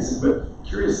experiencing, but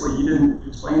curiously, he didn't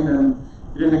explain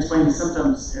the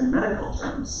symptoms in medical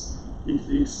terms.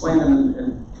 He explained them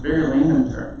in very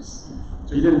layman terms.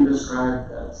 So he didn't describe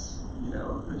that,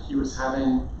 that he was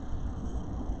having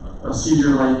a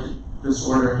seizure-like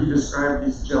disorder. He described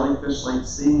these jellyfish-like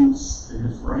stings to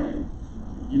his brain.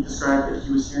 He described that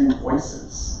he was hearing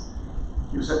voices.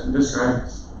 He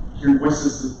described hearing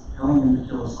voices telling him to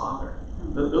kill his father.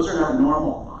 Those are not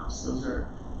normal thoughts. Those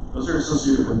are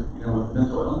associated with with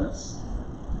mental illness.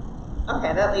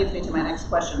 Okay, that leads me to my next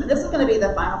question. And this is going to be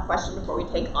the final question before we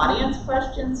take audience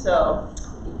questions. So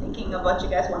be thinking of what you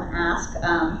guys want to ask.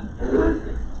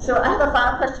 So I have a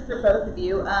final question for both of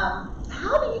you.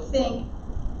 How do you think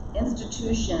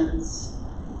institutions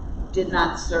did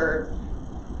not serve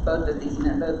both of these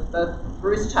men, both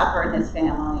Bruce Tucker and his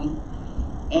family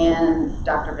and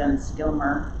Dr. Vince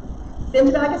Gilmer?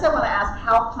 Benjamin, I guess I want to ask,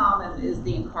 how common is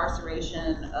the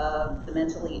incarceration of the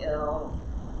mentally ill?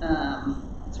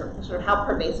 Sort of how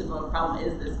pervasive of a problem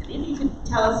is this? If you could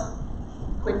tell us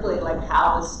quickly,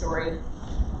 how the story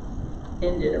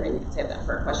ended, or maybe we could save that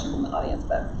for a question from the audience.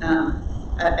 But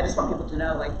I just want people to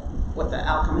know, what the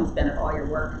outcome has been of all your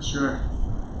work. Sure.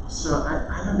 So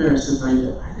I'm embarrassed to tell you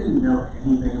that I didn't know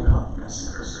anything about mass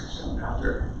incarceration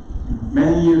after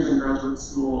many years in graduate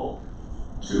school,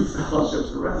 2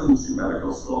 fellowships, a residency,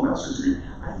 medical school, master's degree.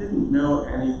 I didn't know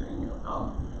anything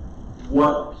about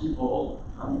what people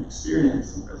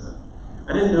experience in prison.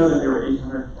 I didn't know that there were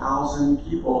 800,000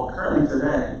 people currently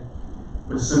today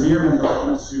with severe mental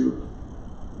illness who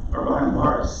are behind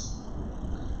bars.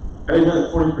 I didn't know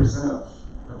that 40%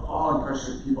 of all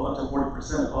incarcerated people, up to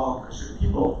 40% of all incarcerated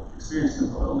people, experience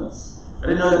mental illness. I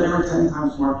didn't know that there were 10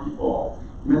 times more people,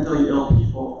 mentally ill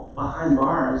people, behind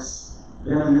bars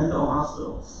than in mental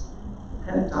hospitals.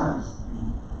 10 times.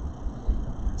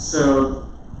 So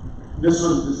this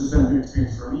has been a new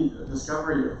experience for me, the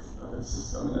discovery of the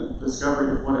system and the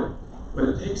discovery of what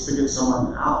it takes to get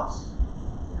someone out.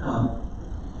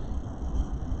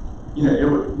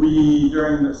 We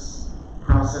during this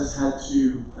process had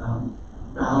to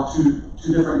battle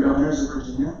two different governors of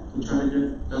Virginia to try to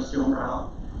get Vince Gilmer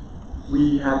out.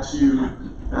 We had to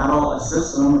battle a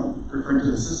system, referring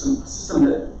to the system, a system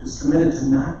that is committed to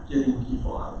not getting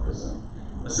people out of prison,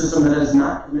 a system that is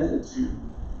not committed to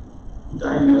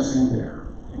diagnosing their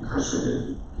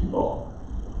incarcerated people.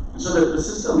 And so the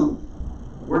system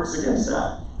works against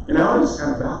that. And I was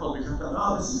kind of baffled because I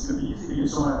thought, this is going to be easy to get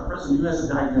someone out of prison who has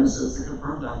a diagnosis, a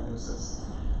confirmed diagnosis.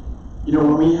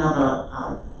 When we have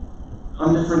a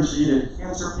undifferentiated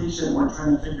cancer patient, we're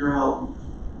trying to figure out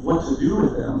what to do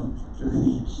with them. Do they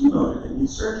need chemo? Do they need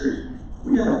surgery?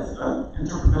 We have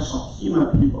interprofessional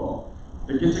chemo people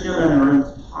that get together in a room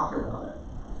to talk about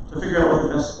it, to figure out what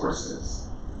the best course is.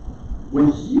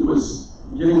 When he was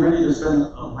getting ready to spend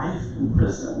a life in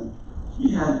prison,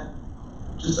 he had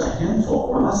just a handful,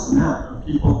 or less than that, of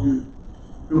people who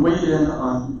weighed in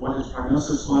on what his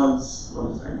prognosis was, what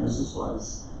his diagnosis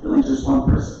was. Really just one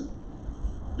person.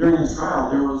 During his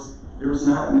trial, there was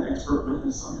not an expert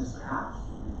witness on his behalf,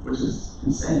 which is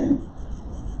insane.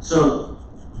 So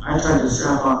I tried to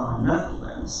strap on my medical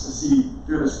lens to see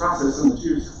through this process, and the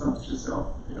two systems just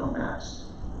don't match.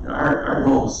 Our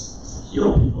goal is to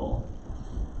heal people.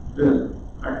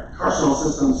 Our carceral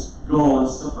system's goal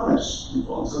is to punish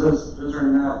people, and so those are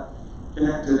not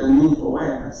connected in a meaningful way.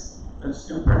 And that's what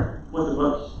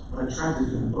I tried to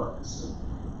do in the book, is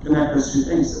to connect those two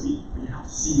things, that we have to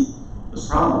see this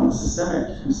problem, the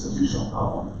systemic institutional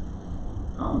problem,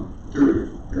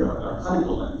 through a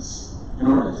clinical lens in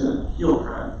order to heal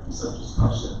crime instead of just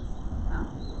punish it.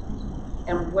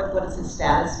 And what is his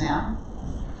status now?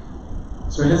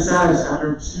 So his status,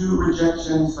 after 2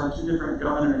 rejections by 2 different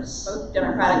governors. Both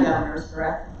Democratic governors,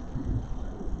 correct?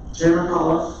 Chairman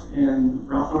McAuliffe and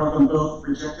Ralph Northam both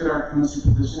rejected our clemency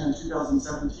petition in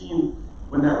 2017.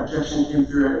 When that rejection came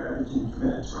through, I became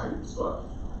committed to writing this book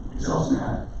because I was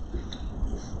mad,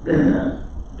 very mad.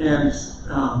 And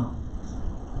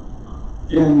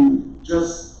in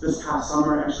just this past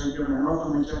summer, actually, Governor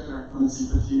Northam rejected our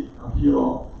clemency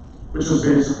appeal, which was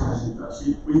very surprising to us.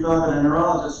 We thought that a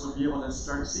neurologist would be able to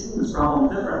start seeing this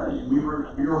problem differently, and we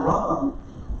were wrong.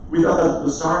 We thought that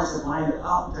the stars had lined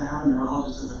up to have a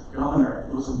neurologist as a governor.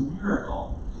 It was a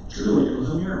miracle. Truly, it was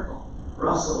a miracle. For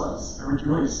us, it was. I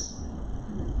rejoiced.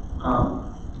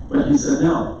 But he said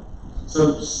no.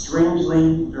 So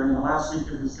strangely, during the last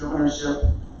week of his governorship,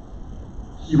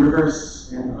 he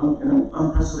reversed, in an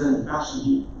unprecedented fashion,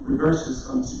 he reversed his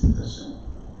clemency petition.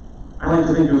 I like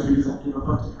to think it was because I gave a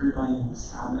book to everybody in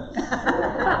this cabinet,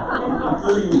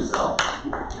 including himself. I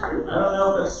don't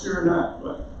know if that's true or not,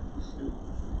 but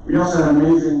we also had an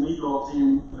amazing legal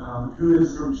team. Who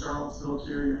is from Charlottesville?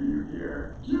 Jerry, are you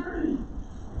here? Jerry!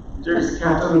 Jerry's the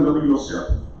captain of the legal ship.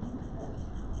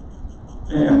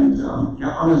 And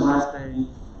on his last day,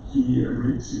 he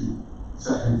agreed to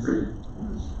set him free.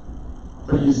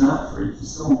 But he's not free.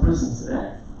 He's still in prison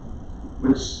today,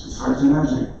 which is hard to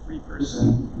imagine a free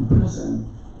person in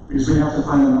prison, because we have to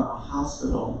find him a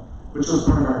hospital, which was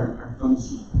part of our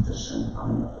clemency petition,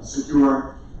 a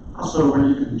secure hospital where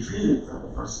you can be treated for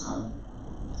the first time.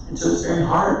 And so it's very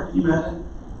hard. Can you imagine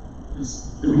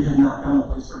that we have not found a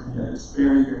place for him yet? It's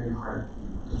very, very hard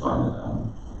to find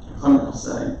a clinical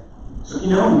setting. So if you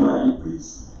know anybody,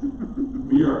 please,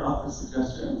 we are up for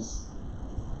suggestions.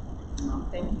 Oh,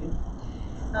 thank you.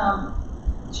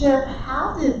 Chip,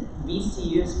 how did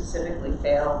VCU specifically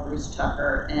fail Bruce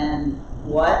Tucker, and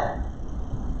what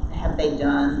have they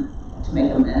done to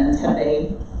make amends? Have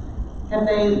they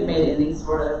made any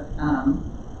sort of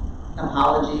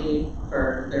apology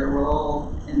for their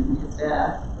role in his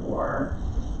death, or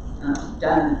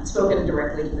spoken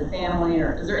directly to the family,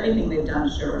 or is there anything they've done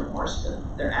to show remorse for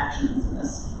their actions in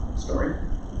this story?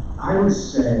 I would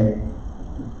say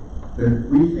the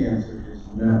brief answer is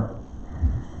no.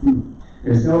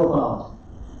 There's no apology.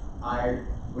 I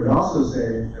would also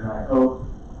say that I hope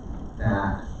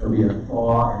that there'll be a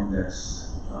thaw in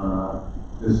this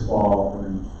this fall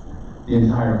when the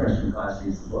entire freshman class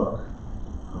reads the book,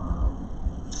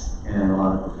 and a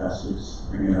lot of professors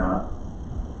bring it up.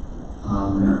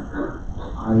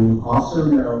 I also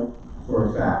know for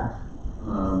a fact,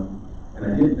 and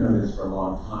I didn't know this for a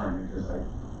long time because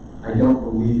I don't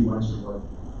believe much of what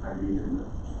I read in the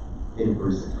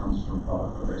papers that comes from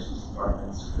public relations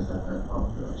departments because I've done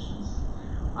public relations.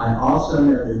 I also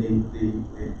know that the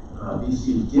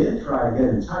VC did try to get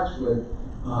in touch with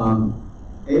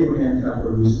Abraham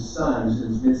Tucker, who's his son, who's in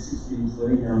his mid-60s,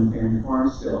 living down the family farm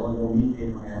still, and you'll meet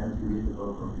Abraham if you read the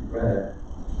book or if you read it.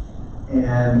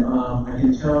 And I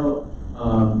can tell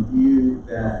you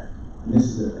that, and this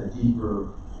is a deeper,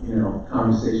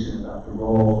 conversation about the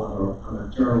role of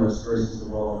a journalist versus the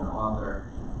role of an author.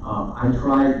 I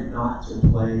tried not to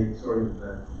play sort of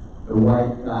the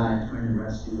white guy trying to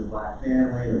rescue the black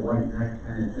family, the white knight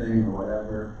kind of thing, or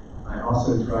whatever. I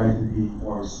also tried to be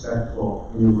more respectful.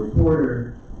 When you're a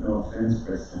reporter, no offense,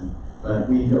 Kristen, but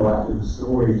we go after the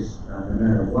stories no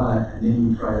matter what, and then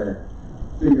you try to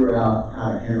figure out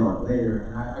how to handle it later.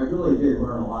 And I really did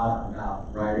learn a lot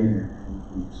about writing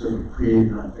and sort of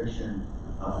creative nonfiction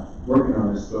working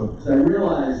on this book, because I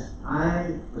realized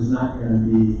I was not going to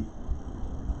be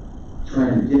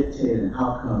trying to dictate an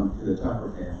outcome to the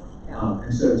Tucker family.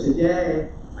 And so today,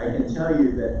 I can tell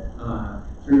you that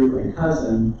through a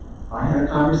cousin, I had a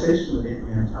conversation with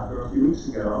Abraham Tucker a few weeks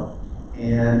ago,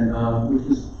 and which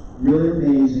was really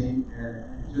amazing, and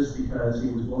just because he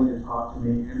was willing to talk to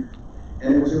me,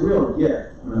 and it was a real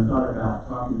gift when I thought about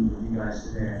talking with you guys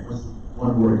today. It wasn't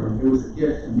one word, but it was a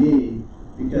gift to me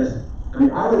because,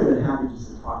 I would have been happy just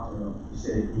to talk to him. He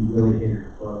said he really hated the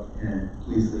book and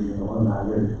please leave me alone. I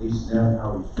would have at least known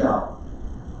how he felt.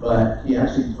 But he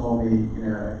actually told me, he's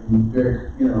a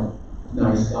very,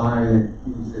 nice guy, and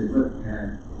he said, look,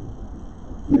 man,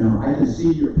 I can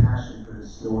see your passion for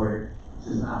this story. He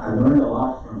says, I learned a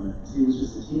lot from it. He was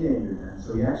just a teenager then,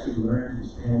 so he actually learned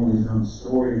his family's own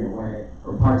story in a way,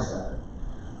 or parts of it,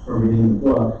 from reading the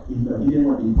book, even though he didn't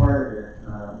want to be part of it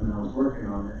when I was working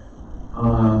on it.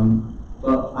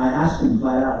 But I asked him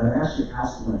flat out, and I actually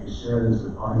asked him if I could share this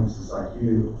with audiences like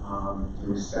you, to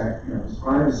respect, his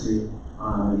privacy.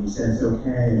 And he said it's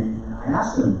okay. And I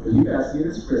asked him, because you've asked me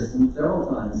this, Kristen, several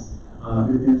times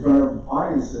in front of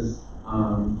audiences,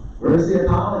 where's the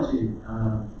apology?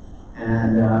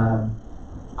 And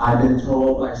I've been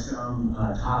told by some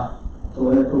top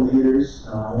political leaders,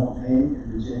 I won't name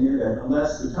in Virginia, that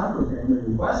unless the Tucker family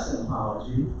requests an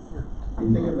apology,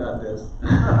 you think about this,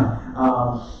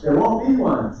 there won't be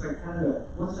one. It's like kind of,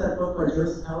 what's that book by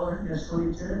Joseph Heller,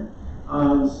 Catch-22?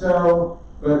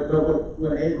 But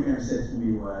what Abraham said to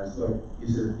me was, look, he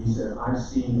said, I've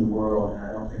seen the world and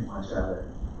I don't think much of it.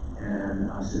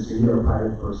 And I said, so you're a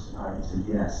private person, right? He said,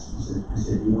 yes. I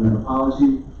said, do you want an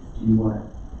apology? Do you want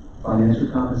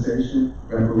financial compensation,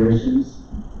 reparations?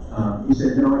 He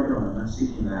said, no, I don't. I'm not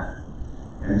seeking that.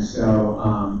 And so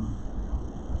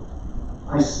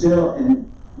I still, and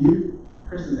you,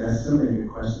 Kristen asked so many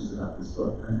good questions about this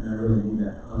book, and I really mean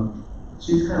that.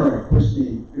 She's kind of like pushed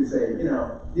me to say,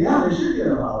 yeah, there should be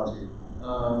an apology.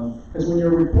 Because when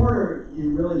you're a reporter, you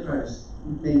really try to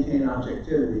maintain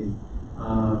objectivity.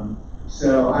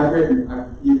 So I've written,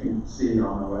 you can see it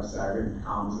on my website, I've written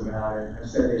columns about it. I've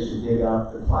said they should dig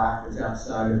up the plaque that's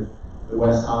outside of the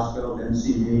West Hospital, the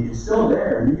MCD. It's still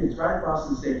there. You can try to cross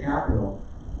the state capitol.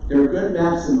 There are good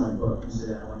maps in my book,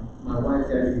 incidentally. My wife,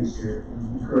 Debbie, who's here,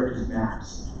 encourages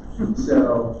maps.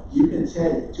 So you can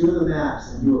take 2 of the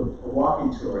maps and do a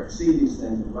walking tour and see these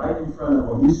things. And right in front of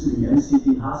what used to be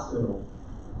MCD Hospital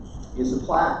is a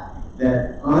plaque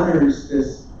that honors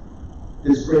this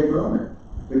great moment.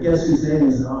 But guess whose name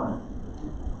is on it?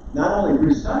 Not only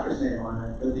Bruce Tucker's name on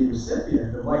it, but the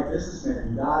recipient, the white businessman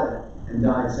who got it and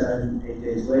died 7, 8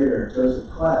 days later, Joseph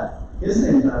Klett. His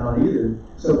name's not on either.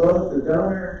 So both the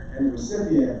donor and the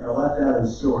recipient are left out of the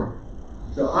story.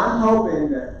 So I'm hoping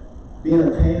that being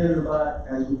a pain in the butt,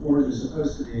 as reporters are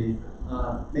supposed to be,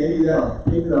 maybe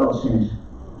that'll change.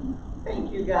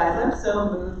 Thank you, guys. I'm so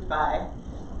moved by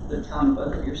the telling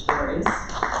both of your stories.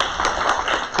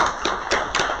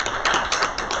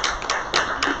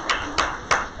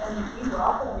 And we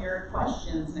welcome your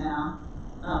questions now.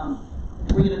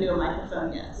 We're going to do a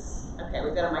microphone, yes. Okay,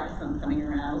 we've got a microphone coming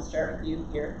around. We'll start with you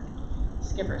here.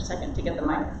 Just give her a second to get the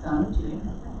microphone to you.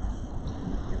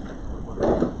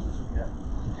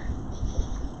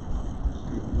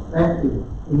 Thank you.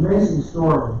 Amazing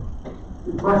story.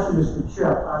 The question is for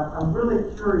Chip. I'm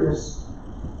really curious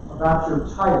about your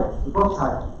title, the book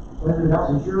title, whether that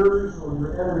was yours or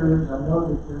your editor's. I know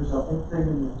that there's a big thing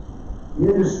in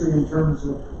the industry in terms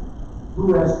of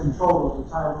who has control of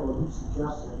the title or who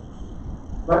suggests it.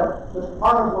 But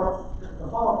part of what the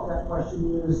follow-up to that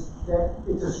question is that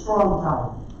it's a strong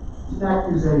title. It's an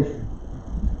accusation.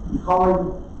 You're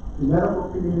calling the medical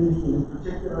community, and in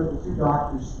particular the 2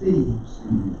 doctors, thieves.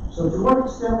 So to what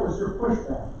extent was there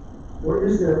pushback? Or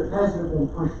has there been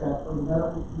pushback from the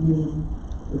medical community,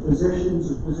 the physicians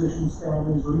or physician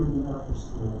families, or even the medical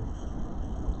school?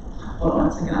 Hold on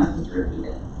a second, I'm supposed to repeat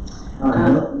it.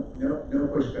 No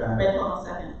pushback. Wait, hold on a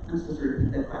second. I'm supposed to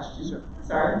repeat the question. Sure.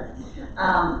 Sorry.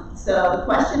 So the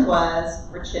question was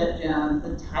for Chip Jones,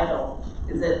 the title.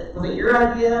 Was it your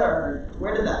idea, or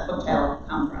where did that book title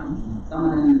come from?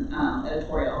 Someone in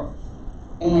editorial.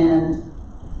 And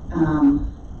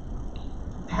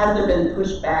has there been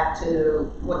pushback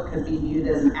to what could be viewed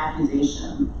as an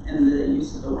accusation in the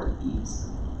use of the word thieves?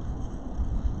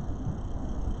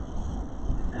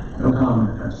 No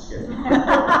comment. I'm just kidding.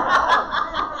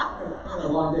 It's a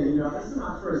long day. This is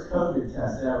my first COVID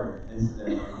test ever,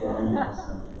 incidentally.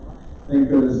 Thank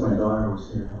goodness my daughter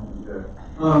was here helping do it.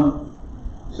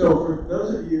 So for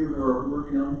those of you who are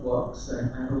working on books,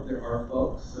 I hope there are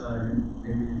folks,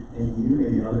 maybe you,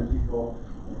 maybe other people.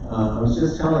 I was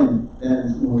just telling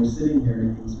Ben when we were sitting here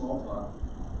making small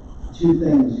talk, 2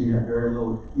 things you have very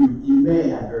little, you may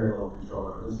have very little control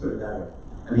over. Let's put it that way.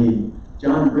 I mean,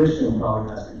 John Grisham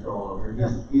probably has control over it.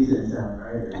 He's in town,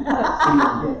 right?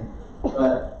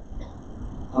 But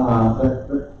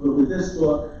with this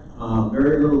book,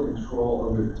 very little control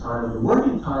over the title. The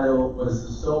working title was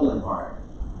The Stolen Heart.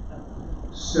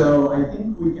 So I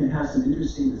think we can have some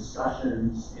interesting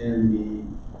discussions in the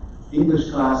English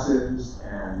classes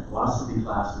and philosophy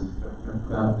classes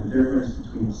about the difference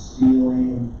between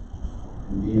stealing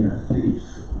and being a thief.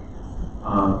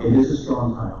 It is a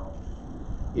strong title.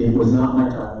 It was not my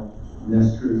title, and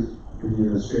that's truth. Give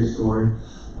you a straight story.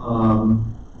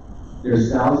 There's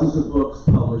thousands of books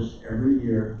published every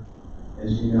year,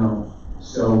 as you know.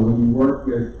 So when you work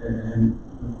with, and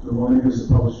the woman who's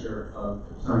the publisher of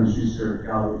Simon Schuster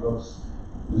Gallery Books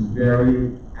was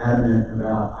very adamant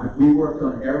about, we worked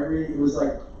on it was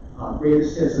like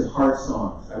greatest hits of heart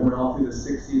songs. I went all through the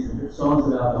 60s and did songs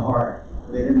about the heart.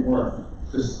 They didn't work.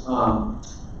 Just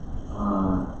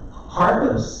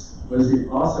Heartless was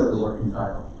also the working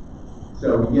title.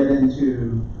 So we get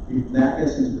into, that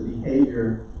gets into the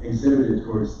behavior exhibited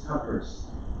towards Tuckers,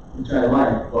 which I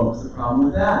like. What was the problem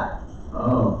with that?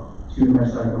 Oh, too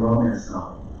much like a romance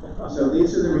novel. So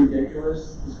these are the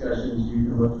ridiculous discussions you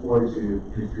can look forward to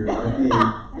if you're like me,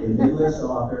 a Midwest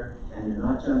author, and you're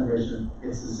not John Grisham.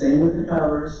 It's the same with the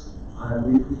covers.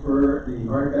 We prefer the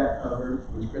hardback cover,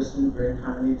 which Kristen very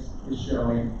kindly is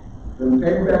showing. The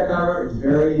paperback cover is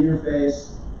very in your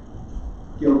face.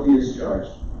 Guilty as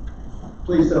charged.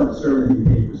 Please don't serve any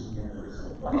papers again.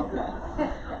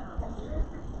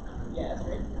 Yeah, it's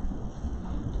great.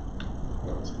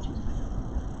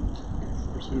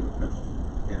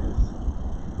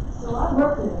 So I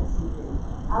worked at MCD.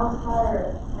 I was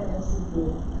hired at MCD.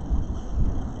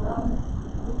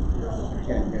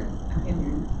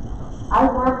 I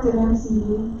worked at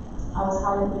MCD. I was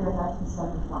hired there in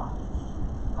 1975.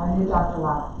 I knew Dr.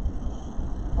 Lau.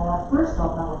 And at first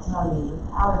off, I will tell you,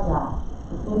 without a doubt,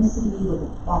 that MCD was a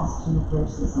bastion of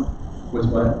racism. Was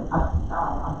what? A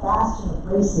bastion of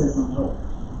racism.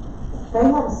 They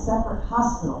had a separate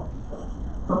hospital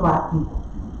for black people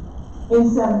in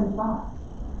 75.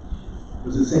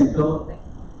 Was it St. Philip?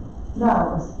 No, it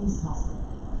was East Hospital.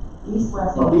 East,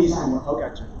 West, Oh, North, East. South. Oh,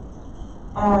 gotcha.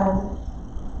 And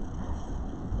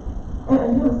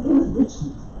it was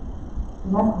Richmond.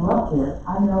 And I grew up there.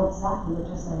 I know exactly what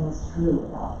you're saying is true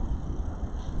about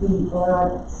the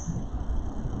arrogance.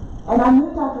 And I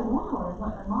knew Dr. Lauer,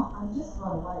 and I'm just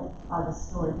blown away by the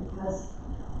story because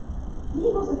he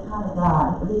was the kind of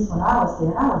guy, at least when I was there,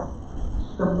 and I was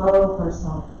the low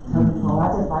personal totem pole.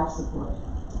 I did life support.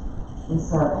 And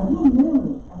so, and he knew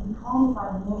me, and he called me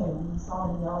by name when he saw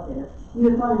me in the elevator. He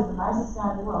would thought he was the nicest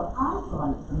guy in the world. I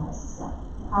thought he was the nicest guy.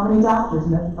 How many doctors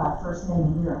know you by first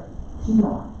name in Europe?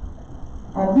 Keon.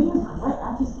 And he was great.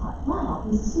 I just thought, wow,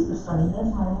 he's a superstar, he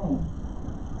knows my name.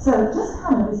 So it just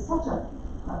kind of is such a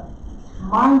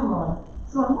mind-blowing.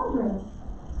 So I'm wondering,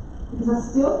 because I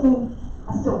still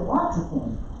want to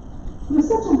think, he was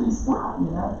such a nice guy,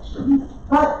 you know? Sure.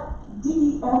 But did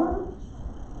he ever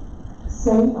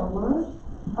say a word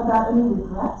about any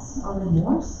regrets or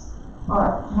remorse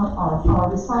or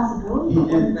responsibility? He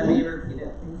did. Let me repeat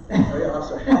it, please. Oh, yeah, I'm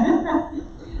sorry.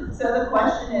 So the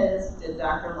question is, did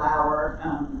Dr. Lauer,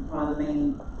 one of the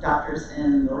main doctors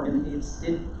in Organ Thieves,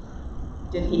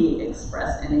 did he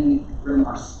express any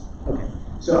remorse? Okay.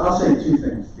 So I'll say two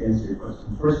things to answer your question.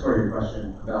 The first part of your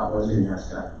question about was he a nice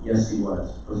guy? Yes, he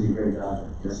was. Was he a great doctor?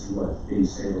 Yes, he was. Did he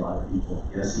save a lot of people?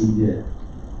 Yes, he did.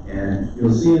 And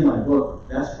you'll see in my book,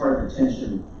 that's part of the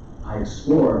tension I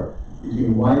explore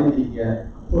between why did he get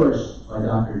pushed by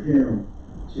Dr. Hume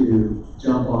to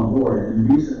jump on board. And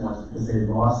the reason was because they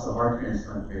lost the heart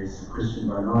transplant case to Christian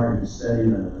Barnard, who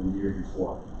studied under them the year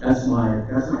before. That's my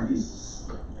thesis.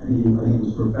 I think it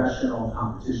was professional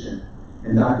competition.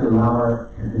 And Dr.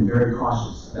 Lauer had been very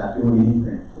cautious about doing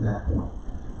anything to that point.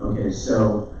 Okay,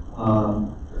 so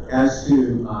as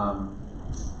to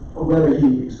whether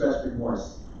he expressed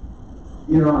remorse,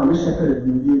 you know, I wish I could have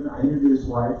interviewed. I interviewed his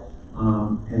wife,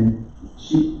 and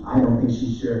I don't think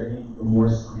she shared any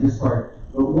remorse on his part.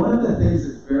 But one of the things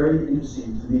that's very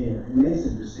interesting to me, and remains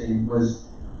interesting, was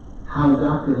how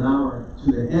Dr. Lauer,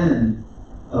 to the end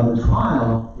of the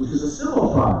trial, which was a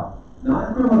civil trial,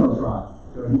 not a criminal trial,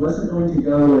 so he wasn't going to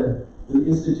go to the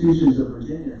institutions of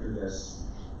Virginia for this.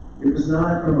 It was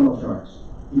not a criminal charge.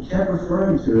 He kept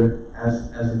referring to it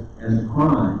as a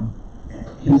crime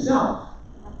himself.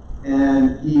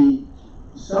 And he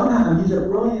somehow, he's a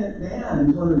brilliant man.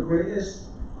 He's one of the greatest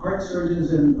heart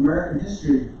surgeons in American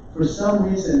history. For some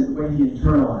reason, the way he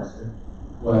internalized it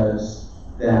was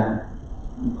that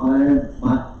I'm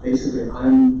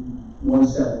one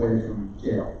step away from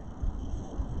jail.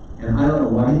 And I don't know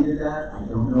why he did that. I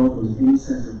don't know if it was any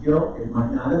sense of guilt. It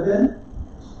might not have been.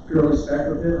 It's purely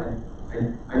speculative.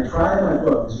 I try in my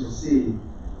book, as you'll see,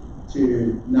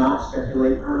 to not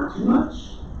speculate too much,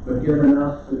 but give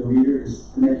enough for the readers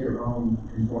to make your own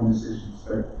informed decisions.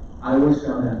 But I always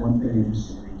found that one thing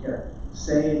interesting. He kept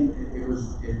saying it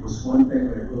was one thing,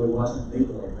 but it really wasn't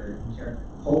legally. But he kept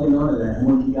holding on to that.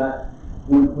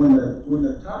 And when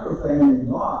the Tucker family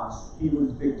lost, he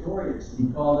was victorious. He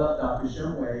called up Dr.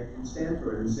 Shumway in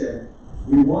Stanford and said,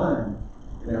 "We won."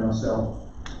 You know, so.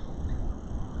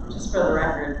 Just for the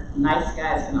record, nice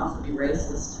guys can also be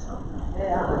racist.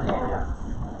 Yeah.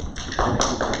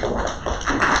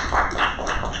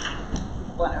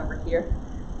 One over here.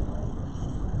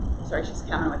 Sorry, she's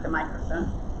coming with the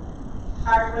microphone.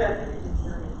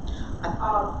 Okay.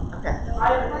 I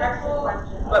have an extra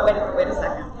question. But wait a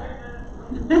second.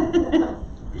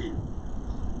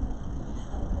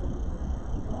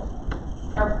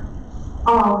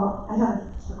 I had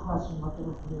an extra question left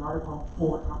over from the article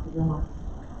for Dr. Gilmer.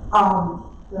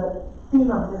 The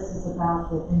theme of this is about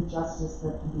the injustice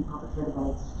that can be perpetrated by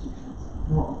institutions.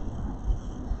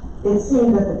 It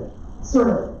seemed that the sort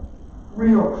of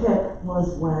real kick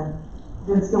was when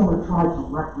Vince Gilmer tried to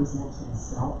represent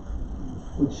himself,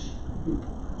 which he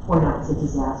pointed out was a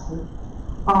disaster.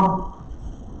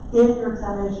 In your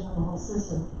examination of the whole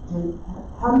system,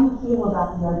 how do you feel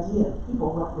about the idea of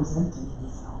people representing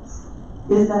themselves?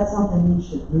 Is that something you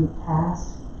should move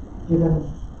past, given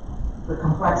the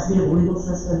complexity of the legal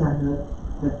system and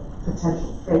the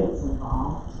potential fates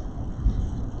involved?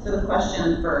 So the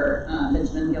question for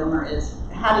Benjamin Gilmer is,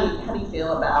 how do you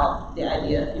feel about the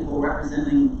idea of people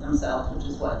representing themselves, which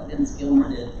is what Vince Gilmer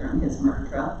did during his murder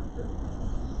trial?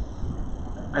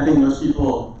 I think most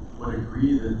people would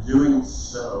agree that doing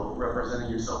so, representing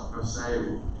yourself per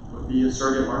se, would be a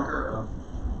surrogate marker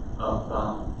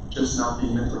of just not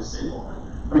being mentally stable.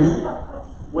 I mean,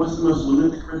 what is the most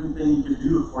lunatic ridden thing you could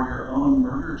do for your own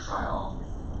murder trial?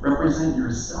 Represent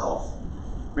yourself.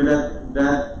 I mean,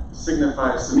 that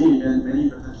signifies to me many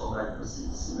potential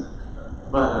diagnoses. You know?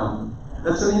 But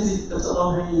that's a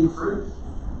low-hanging fruit.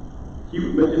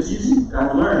 It's easy.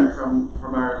 I've learned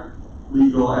from our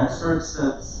legal experts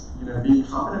that being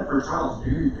competent for a trial is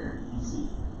very, very easy.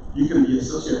 You can be a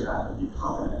sociopath and be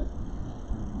competent.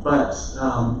 But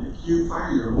if you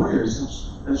fire your lawyers,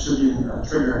 that should be a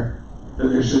trigger that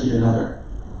there should be another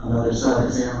set of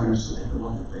examiners to take a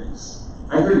look at things.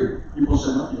 I agree. People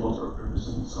should not be able to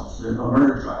represent themselves in a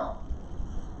murder trial.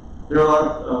 There are a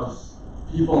lot of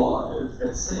people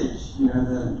at stake.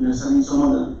 Sending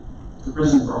someone to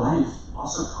prison for life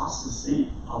also costs the state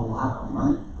a lot of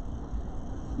money.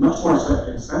 Much more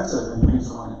expensive than putting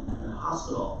someone in a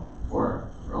hospital for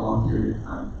a long period of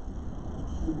time.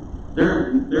 There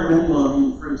are many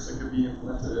low-hanging fruits that could be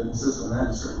implemented in the system, and that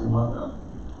is certainly one of them.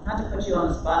 Not to put you on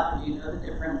the spot, but do you know the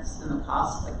difference in the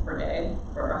cost, like per day,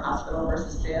 for a hospital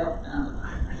versus jail?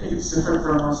 I think it's different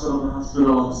from hospital to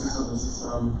hospital, and system to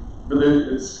system, but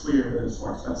it's clear that it's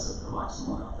more expensive to lock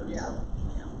someone up. Yeah.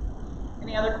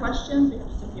 Any other questions? We have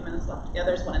just a few minutes left. Yeah,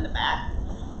 there's one in the back.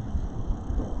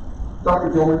 Dr.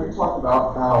 Gilmer, you talked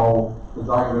about how the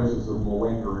diagnosis of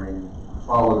malingering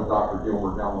followed Dr.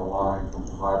 Gilmer down the line from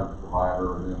provider to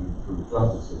provider and then through the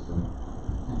justice system.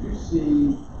 Did you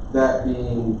see that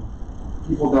being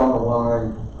people down the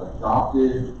line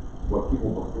adopted what people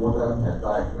before them had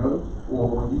diagnosed, or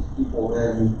were these people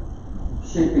then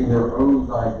shaping their own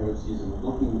diagnoses and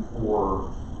looking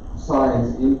for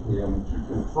signs in him to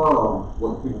confirm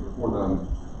what people before them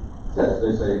said?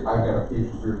 So they say, I got a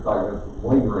patient who's diagnosed with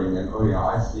malingering, and oh yeah,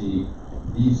 I see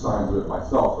these signs of it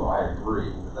myself, so I agree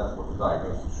that that's what the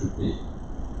diagnosis should be.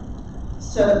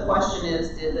 So the question is,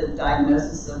 did the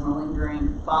diagnosis of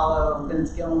malingering follow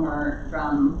Vince Gilmer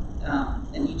from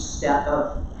in each step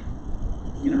of,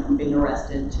 from being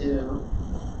arrested to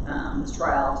his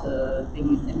trial to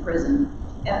being in prison?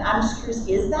 And I'm just curious,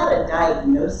 is that a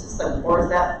diagnosis, or is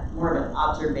that more of an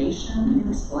observation? Can you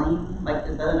explain?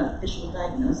 Is that an official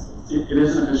diagnosis? It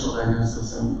is an official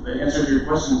diagnosis, and the answer to your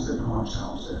question is that no one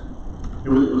challenged it. It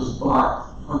was bought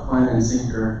hook, line, and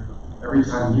sinker every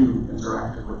time you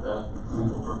interacted with the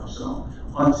clinical professional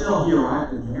until he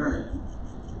arrived in Marion.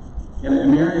 And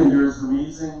in Marion, there is an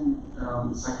amazing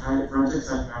forensic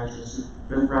psychiatrist who's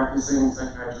been practicing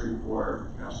psychiatry for,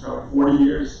 probably 40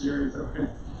 years, who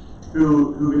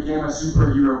became a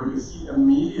superhero because he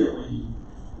immediately,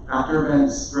 after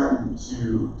events threatened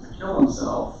to kill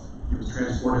himself, he was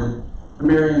transported to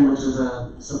Marion, which is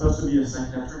supposed to be a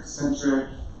psychiatric-centric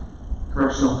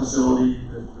correctional facility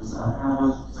that does not have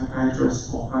a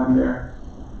psychiatrist full-time there.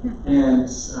 And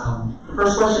the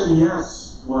first question he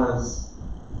asked was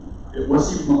he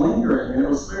malingering? And it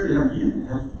was clear to him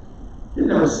he had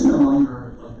never seen a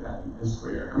malingerer like that in his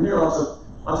career. I mean, there are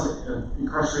lots of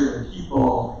incarcerated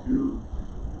people who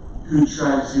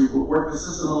try to work the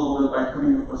system a little bit by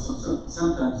coming up with some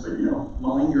symptoms, but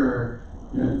malinger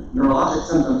neurologic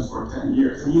symptoms for 10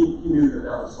 years, and he knew that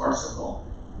was farcical.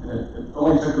 And it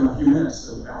only took him a few minutes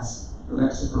to ask the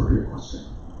next appropriate question.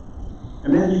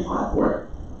 And then he fought for it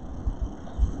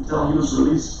until he was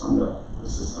released from the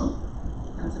system.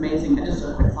 That's amazing. And just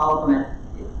a quick follow-up on that.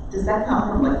 Does that come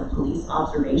from a police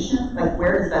observation?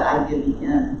 Where does that idea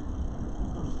begin?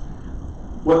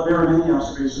 Well, there are many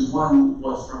observations. One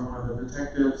was from one of the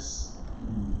detectives.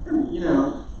 And, he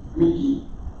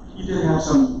did have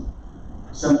some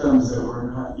symptoms that were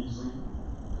not easily.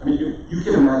 You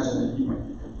can imagine that he might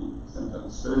be taking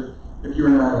symptoms, but if you were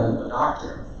not a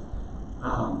doctor.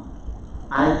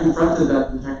 I confronted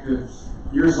that detective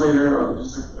years later, or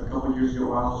just a couple years ago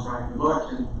while I was writing the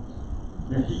book, and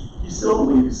you know, he still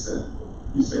believes that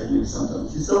he's faking his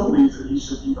symptoms. He still believes that he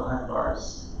should be behind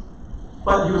bars.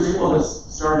 But he was able to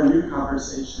start a new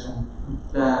conversation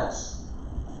that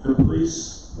the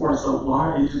police force, the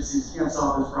law agencies can't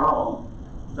solve this problem.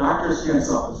 Doctors can't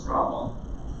solve this problem.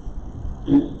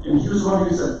 And he was the one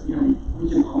who said, you know, we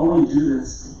can only do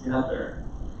this together.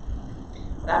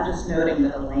 But I'm just noting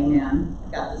that a layman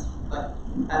got this, like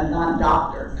a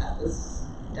non-doctor got this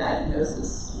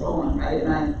diagnosis rolling, right?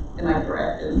 Am I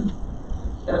correct in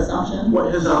that assumption?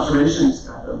 What his observations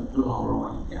got the ball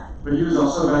rolling. Yeah. But he was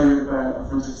also evaluated by a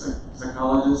forensic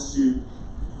psychologist who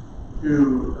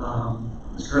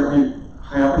is currently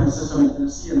high up in the system in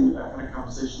Tennessee, and I had a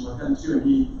conversation with him too, and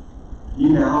he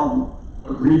now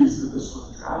agrees that this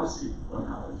was a travesty when it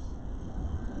happened.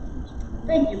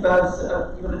 Thank you both.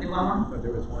 You want to do one more? But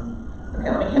there was one. Okay,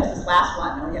 let me catch this last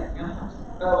one. Then we're gonna have to,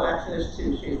 oh, actually, there's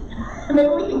two. Shoot. Maybe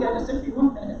we can go just a few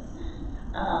more minutes.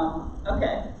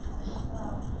 Okay.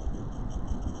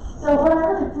 So what I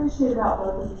really appreciate about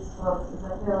both of these books is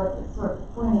I feel like it's sort of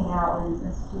pointing out where these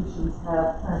institutions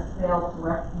have kind of failed to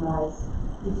recognize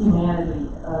the humanity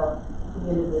of the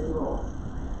individuals.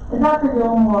 And Dr.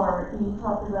 Gilmer, he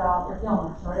talked about, he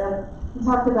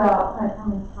talked about kind of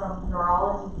coming from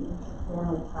neurology into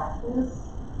family practice,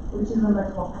 which is a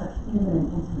much more kind of human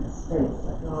and intimate space,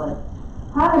 I feel like.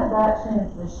 How did that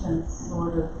transition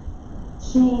sort of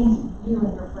change you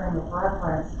and your frame of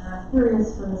reference? And I'm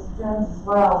curious for Mr. Jones as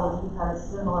well, whether you had a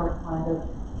similar kind of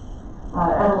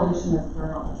evolution as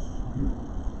journalists.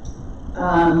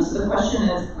 So the question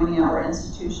is pointing out where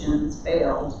institutions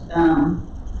failed.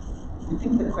 I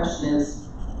think the question is,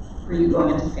 for you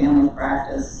going into family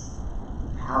practice,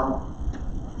 how,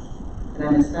 did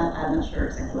I miss that? I'm not sure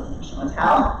exactly what the question was.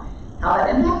 How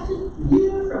that impacted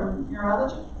you from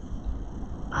neurology?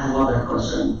 I love that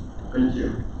question. Thank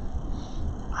you.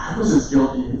 I was as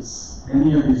guilty as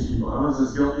any of these people. I was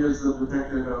as guilty as the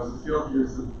detective. I was as guilty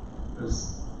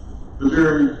as the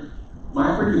jury.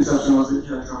 My preconception was that he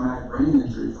had a traumatic brain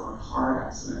injury from a car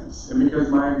accident. And because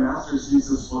my master's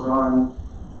thesis was on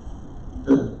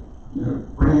the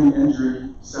brain injury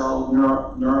cell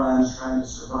neurons trying to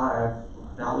survive,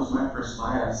 that was my first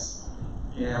bias.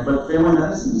 But family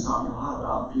medicine has taught me a lot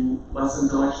about being less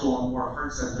intellectual and more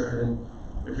heart-centered. And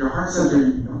if you're heart-centered,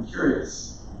 you become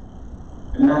curious.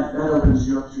 And that opens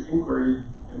you up to inquiry,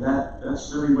 and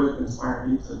that's really what inspired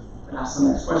me to ask the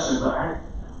next question. But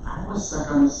I was stuck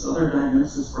on this other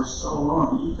diagnosis for so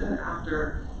long, even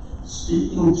after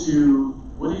speaking to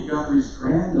Woody Guthrie's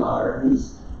granddaughter,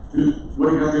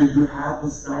 Woody Guthrie, who had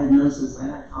this diagnosis. I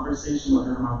had a conversation with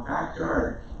her in my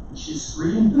backyard, and she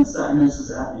screamed this diagnosis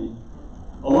at me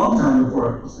a long time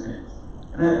before it was made.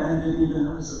 And I didn't even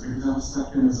notice it because I was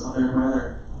stuck in my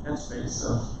other headspace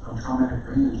of traumatic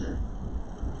brain injury.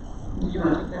 Do you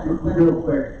want to take that real quick? Real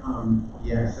quick,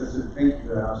 yes, thank you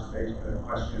for that observation, for that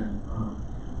question.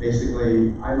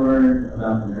 Basically, I learned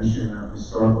about the notion of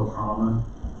historical trauma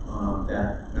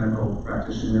that medical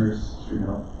practitioners should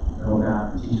know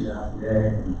about and teach about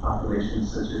today in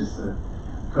populations such as the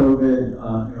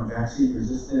COVID, vaccine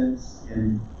resistance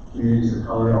in communities of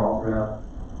color all throughout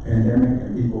the pandemic,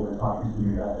 and people have been talking to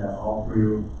me about that all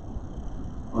through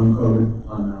on COVID,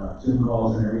 on Zoom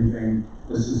calls and everything.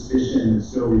 The suspicion that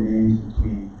still remains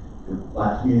between the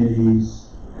Black communities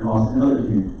and also other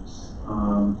communities.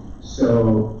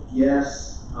 So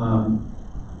yes,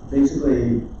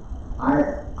 basically,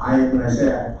 when I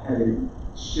say I had to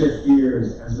shift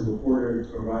gears as a reporter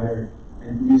to a writer,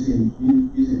 and using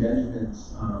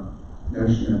Benjamin's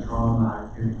notion of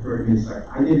trauma, it occurred to me, it's like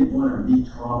I didn't want to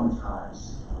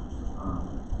re-traumatize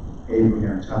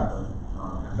Abraham Tucker.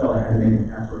 I felt I had to make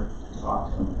an effort to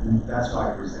talk to him, and that's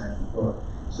why I presented the book.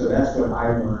 So that's what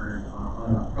I learned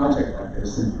on a project like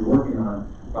this. And if you're working on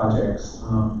projects,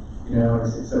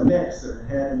 it's a mix of the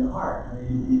head and the heart. I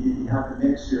mean, you have to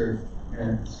mix your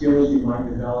skills you might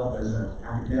develop as an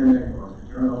academic or as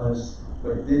a journalist,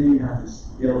 but then you have to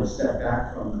be able to step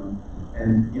back from them.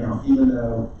 And even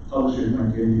though publishers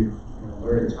might give you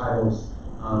lurid titles,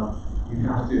 you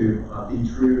have to be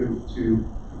true to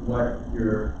what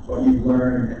you've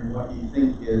learned and what you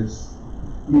think is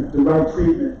the right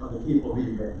treatment of the people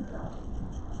being written about.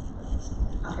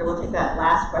 Okay, we'll take that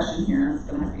last question here, and it's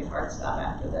going to have to be a hard stop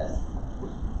after this.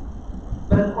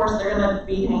 But of course, they're going to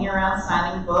be hanging around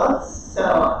signing books,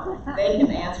 so they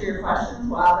can answer your questions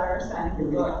while they're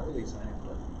signing your book.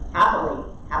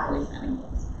 Happily signing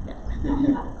books. Yeah.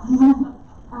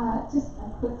 Just a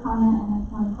quick comment and then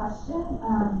one question.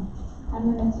 I'm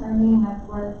an attorney and I've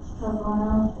worked pro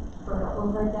bono for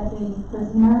over a decade with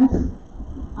prisoners.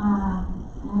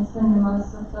 And it's been the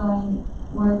most fulfilling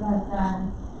work I've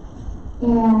done.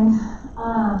 And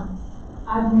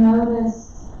I've noticed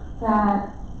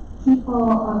that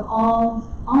people of all,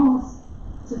 almost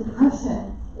to the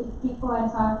person, if people I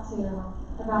talk to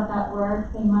about that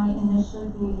work, they might initially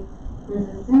be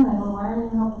resistant, like, well, why are you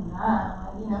helping them?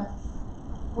 Like, you know,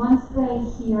 once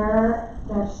they hear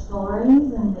their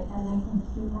stories and they can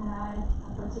humanize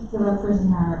a particular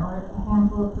prisoner or a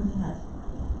handful of prisoners,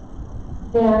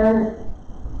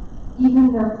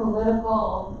 even their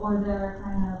political or their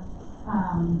kind of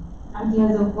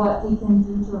ideas of what we can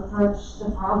do to approach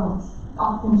the problems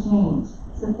often change.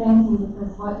 So thank you,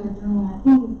 because what you're doing, I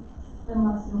think, is the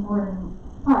most important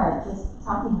part, just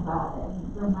talking about it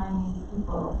and reminding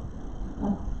people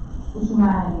of the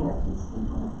humanity of these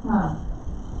people.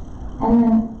 And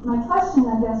then my question,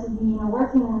 I guess, would be, you know,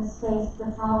 working in this space, the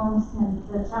challenges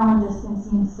can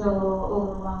seem so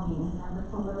overwhelming. You know, the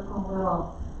political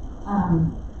will,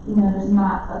 you know, there's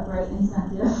not a great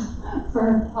incentive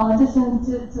for politicians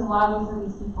to lobby for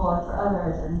these people or for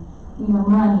others, and, you know,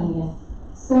 money and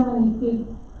so many big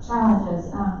challenges.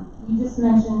 You just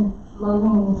mentioned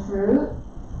low-hanging fruit.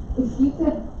 If you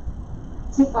could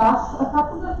tick off a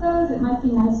couple of those, it might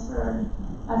be nice for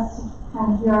us to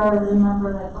kind of hear or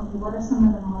remember, like, okay, what are some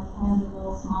of the more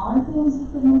tangible, smaller things we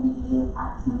could maybe do to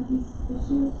attack some of these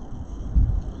issues?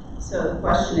 So the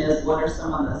question is, what are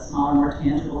some of the smaller, more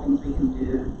tangible things we can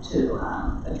do to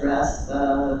address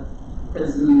the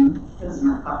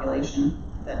prisoner population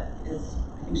that is,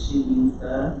 I think she means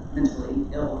the mentally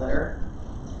ill that are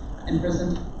in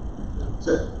prison?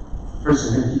 So,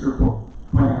 first, thank you for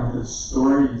pointing out that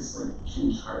stories like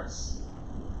change hearts.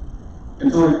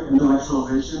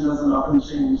 Intellectualization doesn't often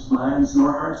change minds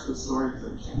nor hearts, but stories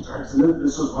that change hearts. And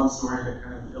this was one story that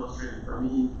kind of illustrated for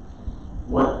me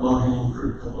what low-hanging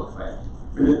fruit could look like.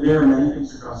 There are many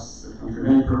things across the country,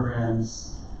 many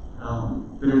programs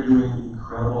that are doing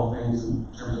incredible things in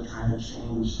terms of trying to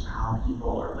change how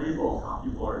people are labeled, how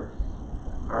people are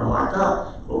locked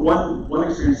up. But one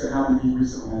experience that happened to me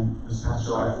recently, this past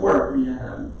July 4th, we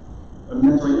had a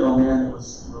mentally ill man that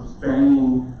was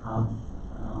banging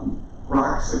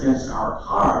rocks against our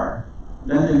car,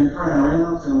 then in the car, and I ran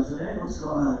up to him and said, hey, what's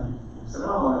going on? And he said,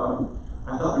 oh,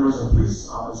 I thought there was a police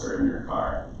officer in your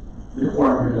car,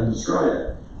 therefore I'm going to destroy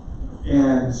it.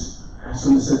 And I asked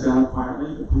him to sit down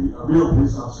quietly. A real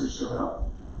police officer showed up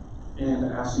and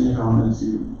asked me if I wanted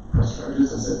to press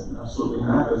charges. I said, absolutely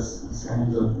not, this guy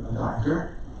needs a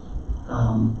doctor.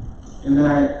 And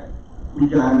then we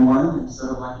got him one instead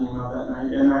of locking him up that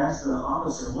night, and I asked the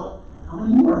officer, how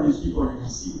many more of these people are going to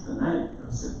see tonight? And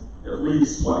I said, at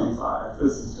least 25.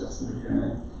 This is just the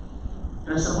beginning.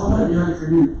 And I said, what would it be like for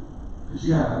you if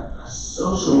you had a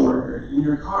social worker in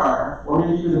your car, or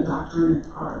maybe even a doctor in your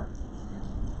car?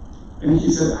 And he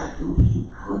said, I would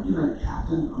be like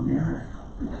Captain America.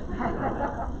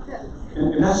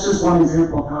 and that's just one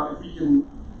example of how if we can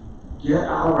get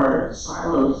out of our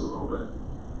silos a little bit.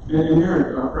 And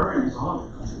there are programs all over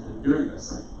the country that are doing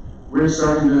this. Like, we're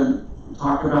starting to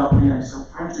talk about putting our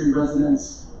psychiatry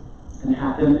residents and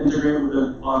have them integrate with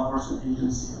the law enforcement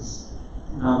agencies,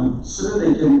 so that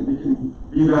they can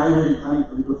be evaluated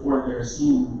clinically before they're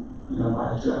seen,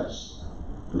 by a judge.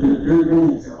 But there are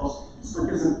many examples. This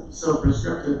book isn't so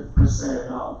prescriptive per se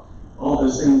about all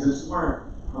those things. It's more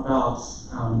about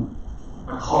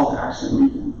a call to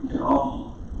action.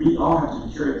 We all have to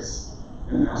be curious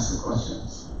and ask the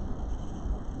questions.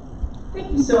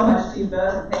 Thank you so much to you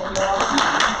both. Thank you all.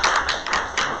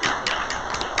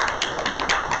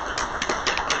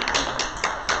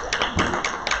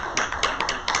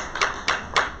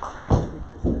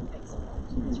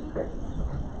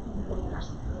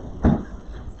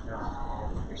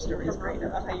 Your story is great. I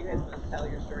love how you guys both tell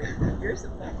your story. Yours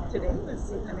today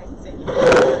was amazing. You did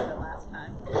the last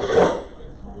time. I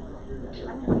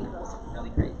think it was really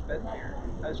great, both here.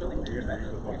 I was really moved by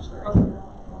your story.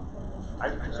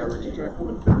 I started to join from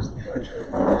the first.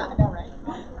 I know, right?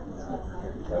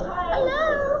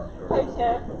 Hello. Hey,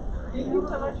 Chip. Thank you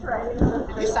so much for writing.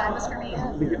 Did you sign this for me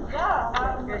yet?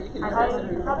 Yeah. Here, you can I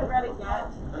haven't read it yet.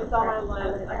 It's on my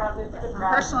list. I have this good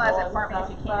personalize it for me if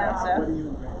you can. So.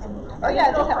 Oh yeah,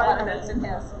 I did have a lot of notes in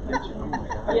his.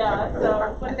 Yeah.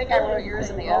 So I think I wrote yours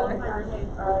in the other. Are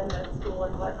in the school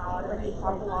and whatnot, and they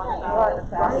talk a lot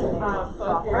about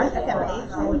focus. That's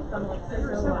amazing. Some like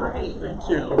social work. Thank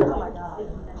you.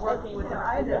 Working with the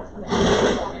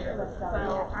so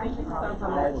I think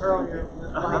something earlier.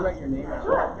 Can you write your name?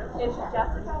 Sure. It's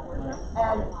Jessica,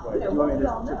 and we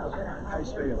all know. How do you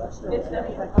spell your last name? It's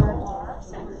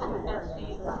WRSA.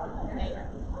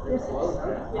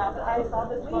 Yeah, but I saw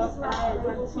this book and I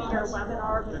went to your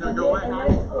webinar. They don't go away.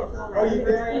 Oh, you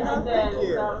did? Thank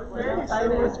you. So I was very Thank you so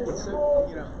excited. much. What's so,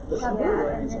 you know, listen,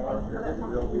 we're writers are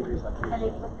real leaders like you.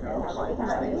 Apply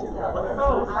these things in.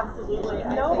 Oh, absolutely. I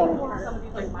think some of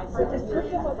these like my just took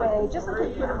them away, just in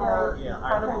case are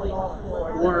incredibly or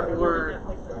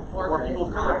people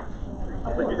of color.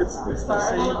 Like it's the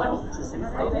same. It's the same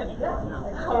problem.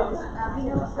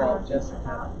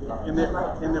 Jessica. And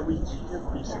that we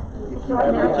can't be. If you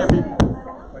ever have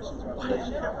questions about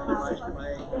my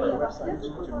website, is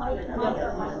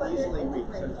easily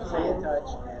reached. So stay in touch.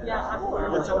 And Yeah,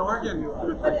 absolutely. It's an organ. It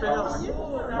fails.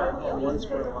 One's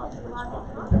for a lot to reach.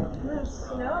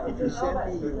 If you send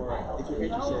me your, if you're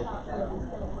interested, I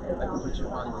can put you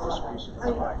on the distribution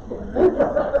supply.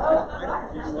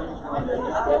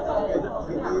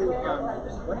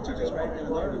 Why don't you just write it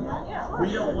down?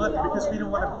 We don't want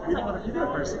to be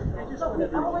that person.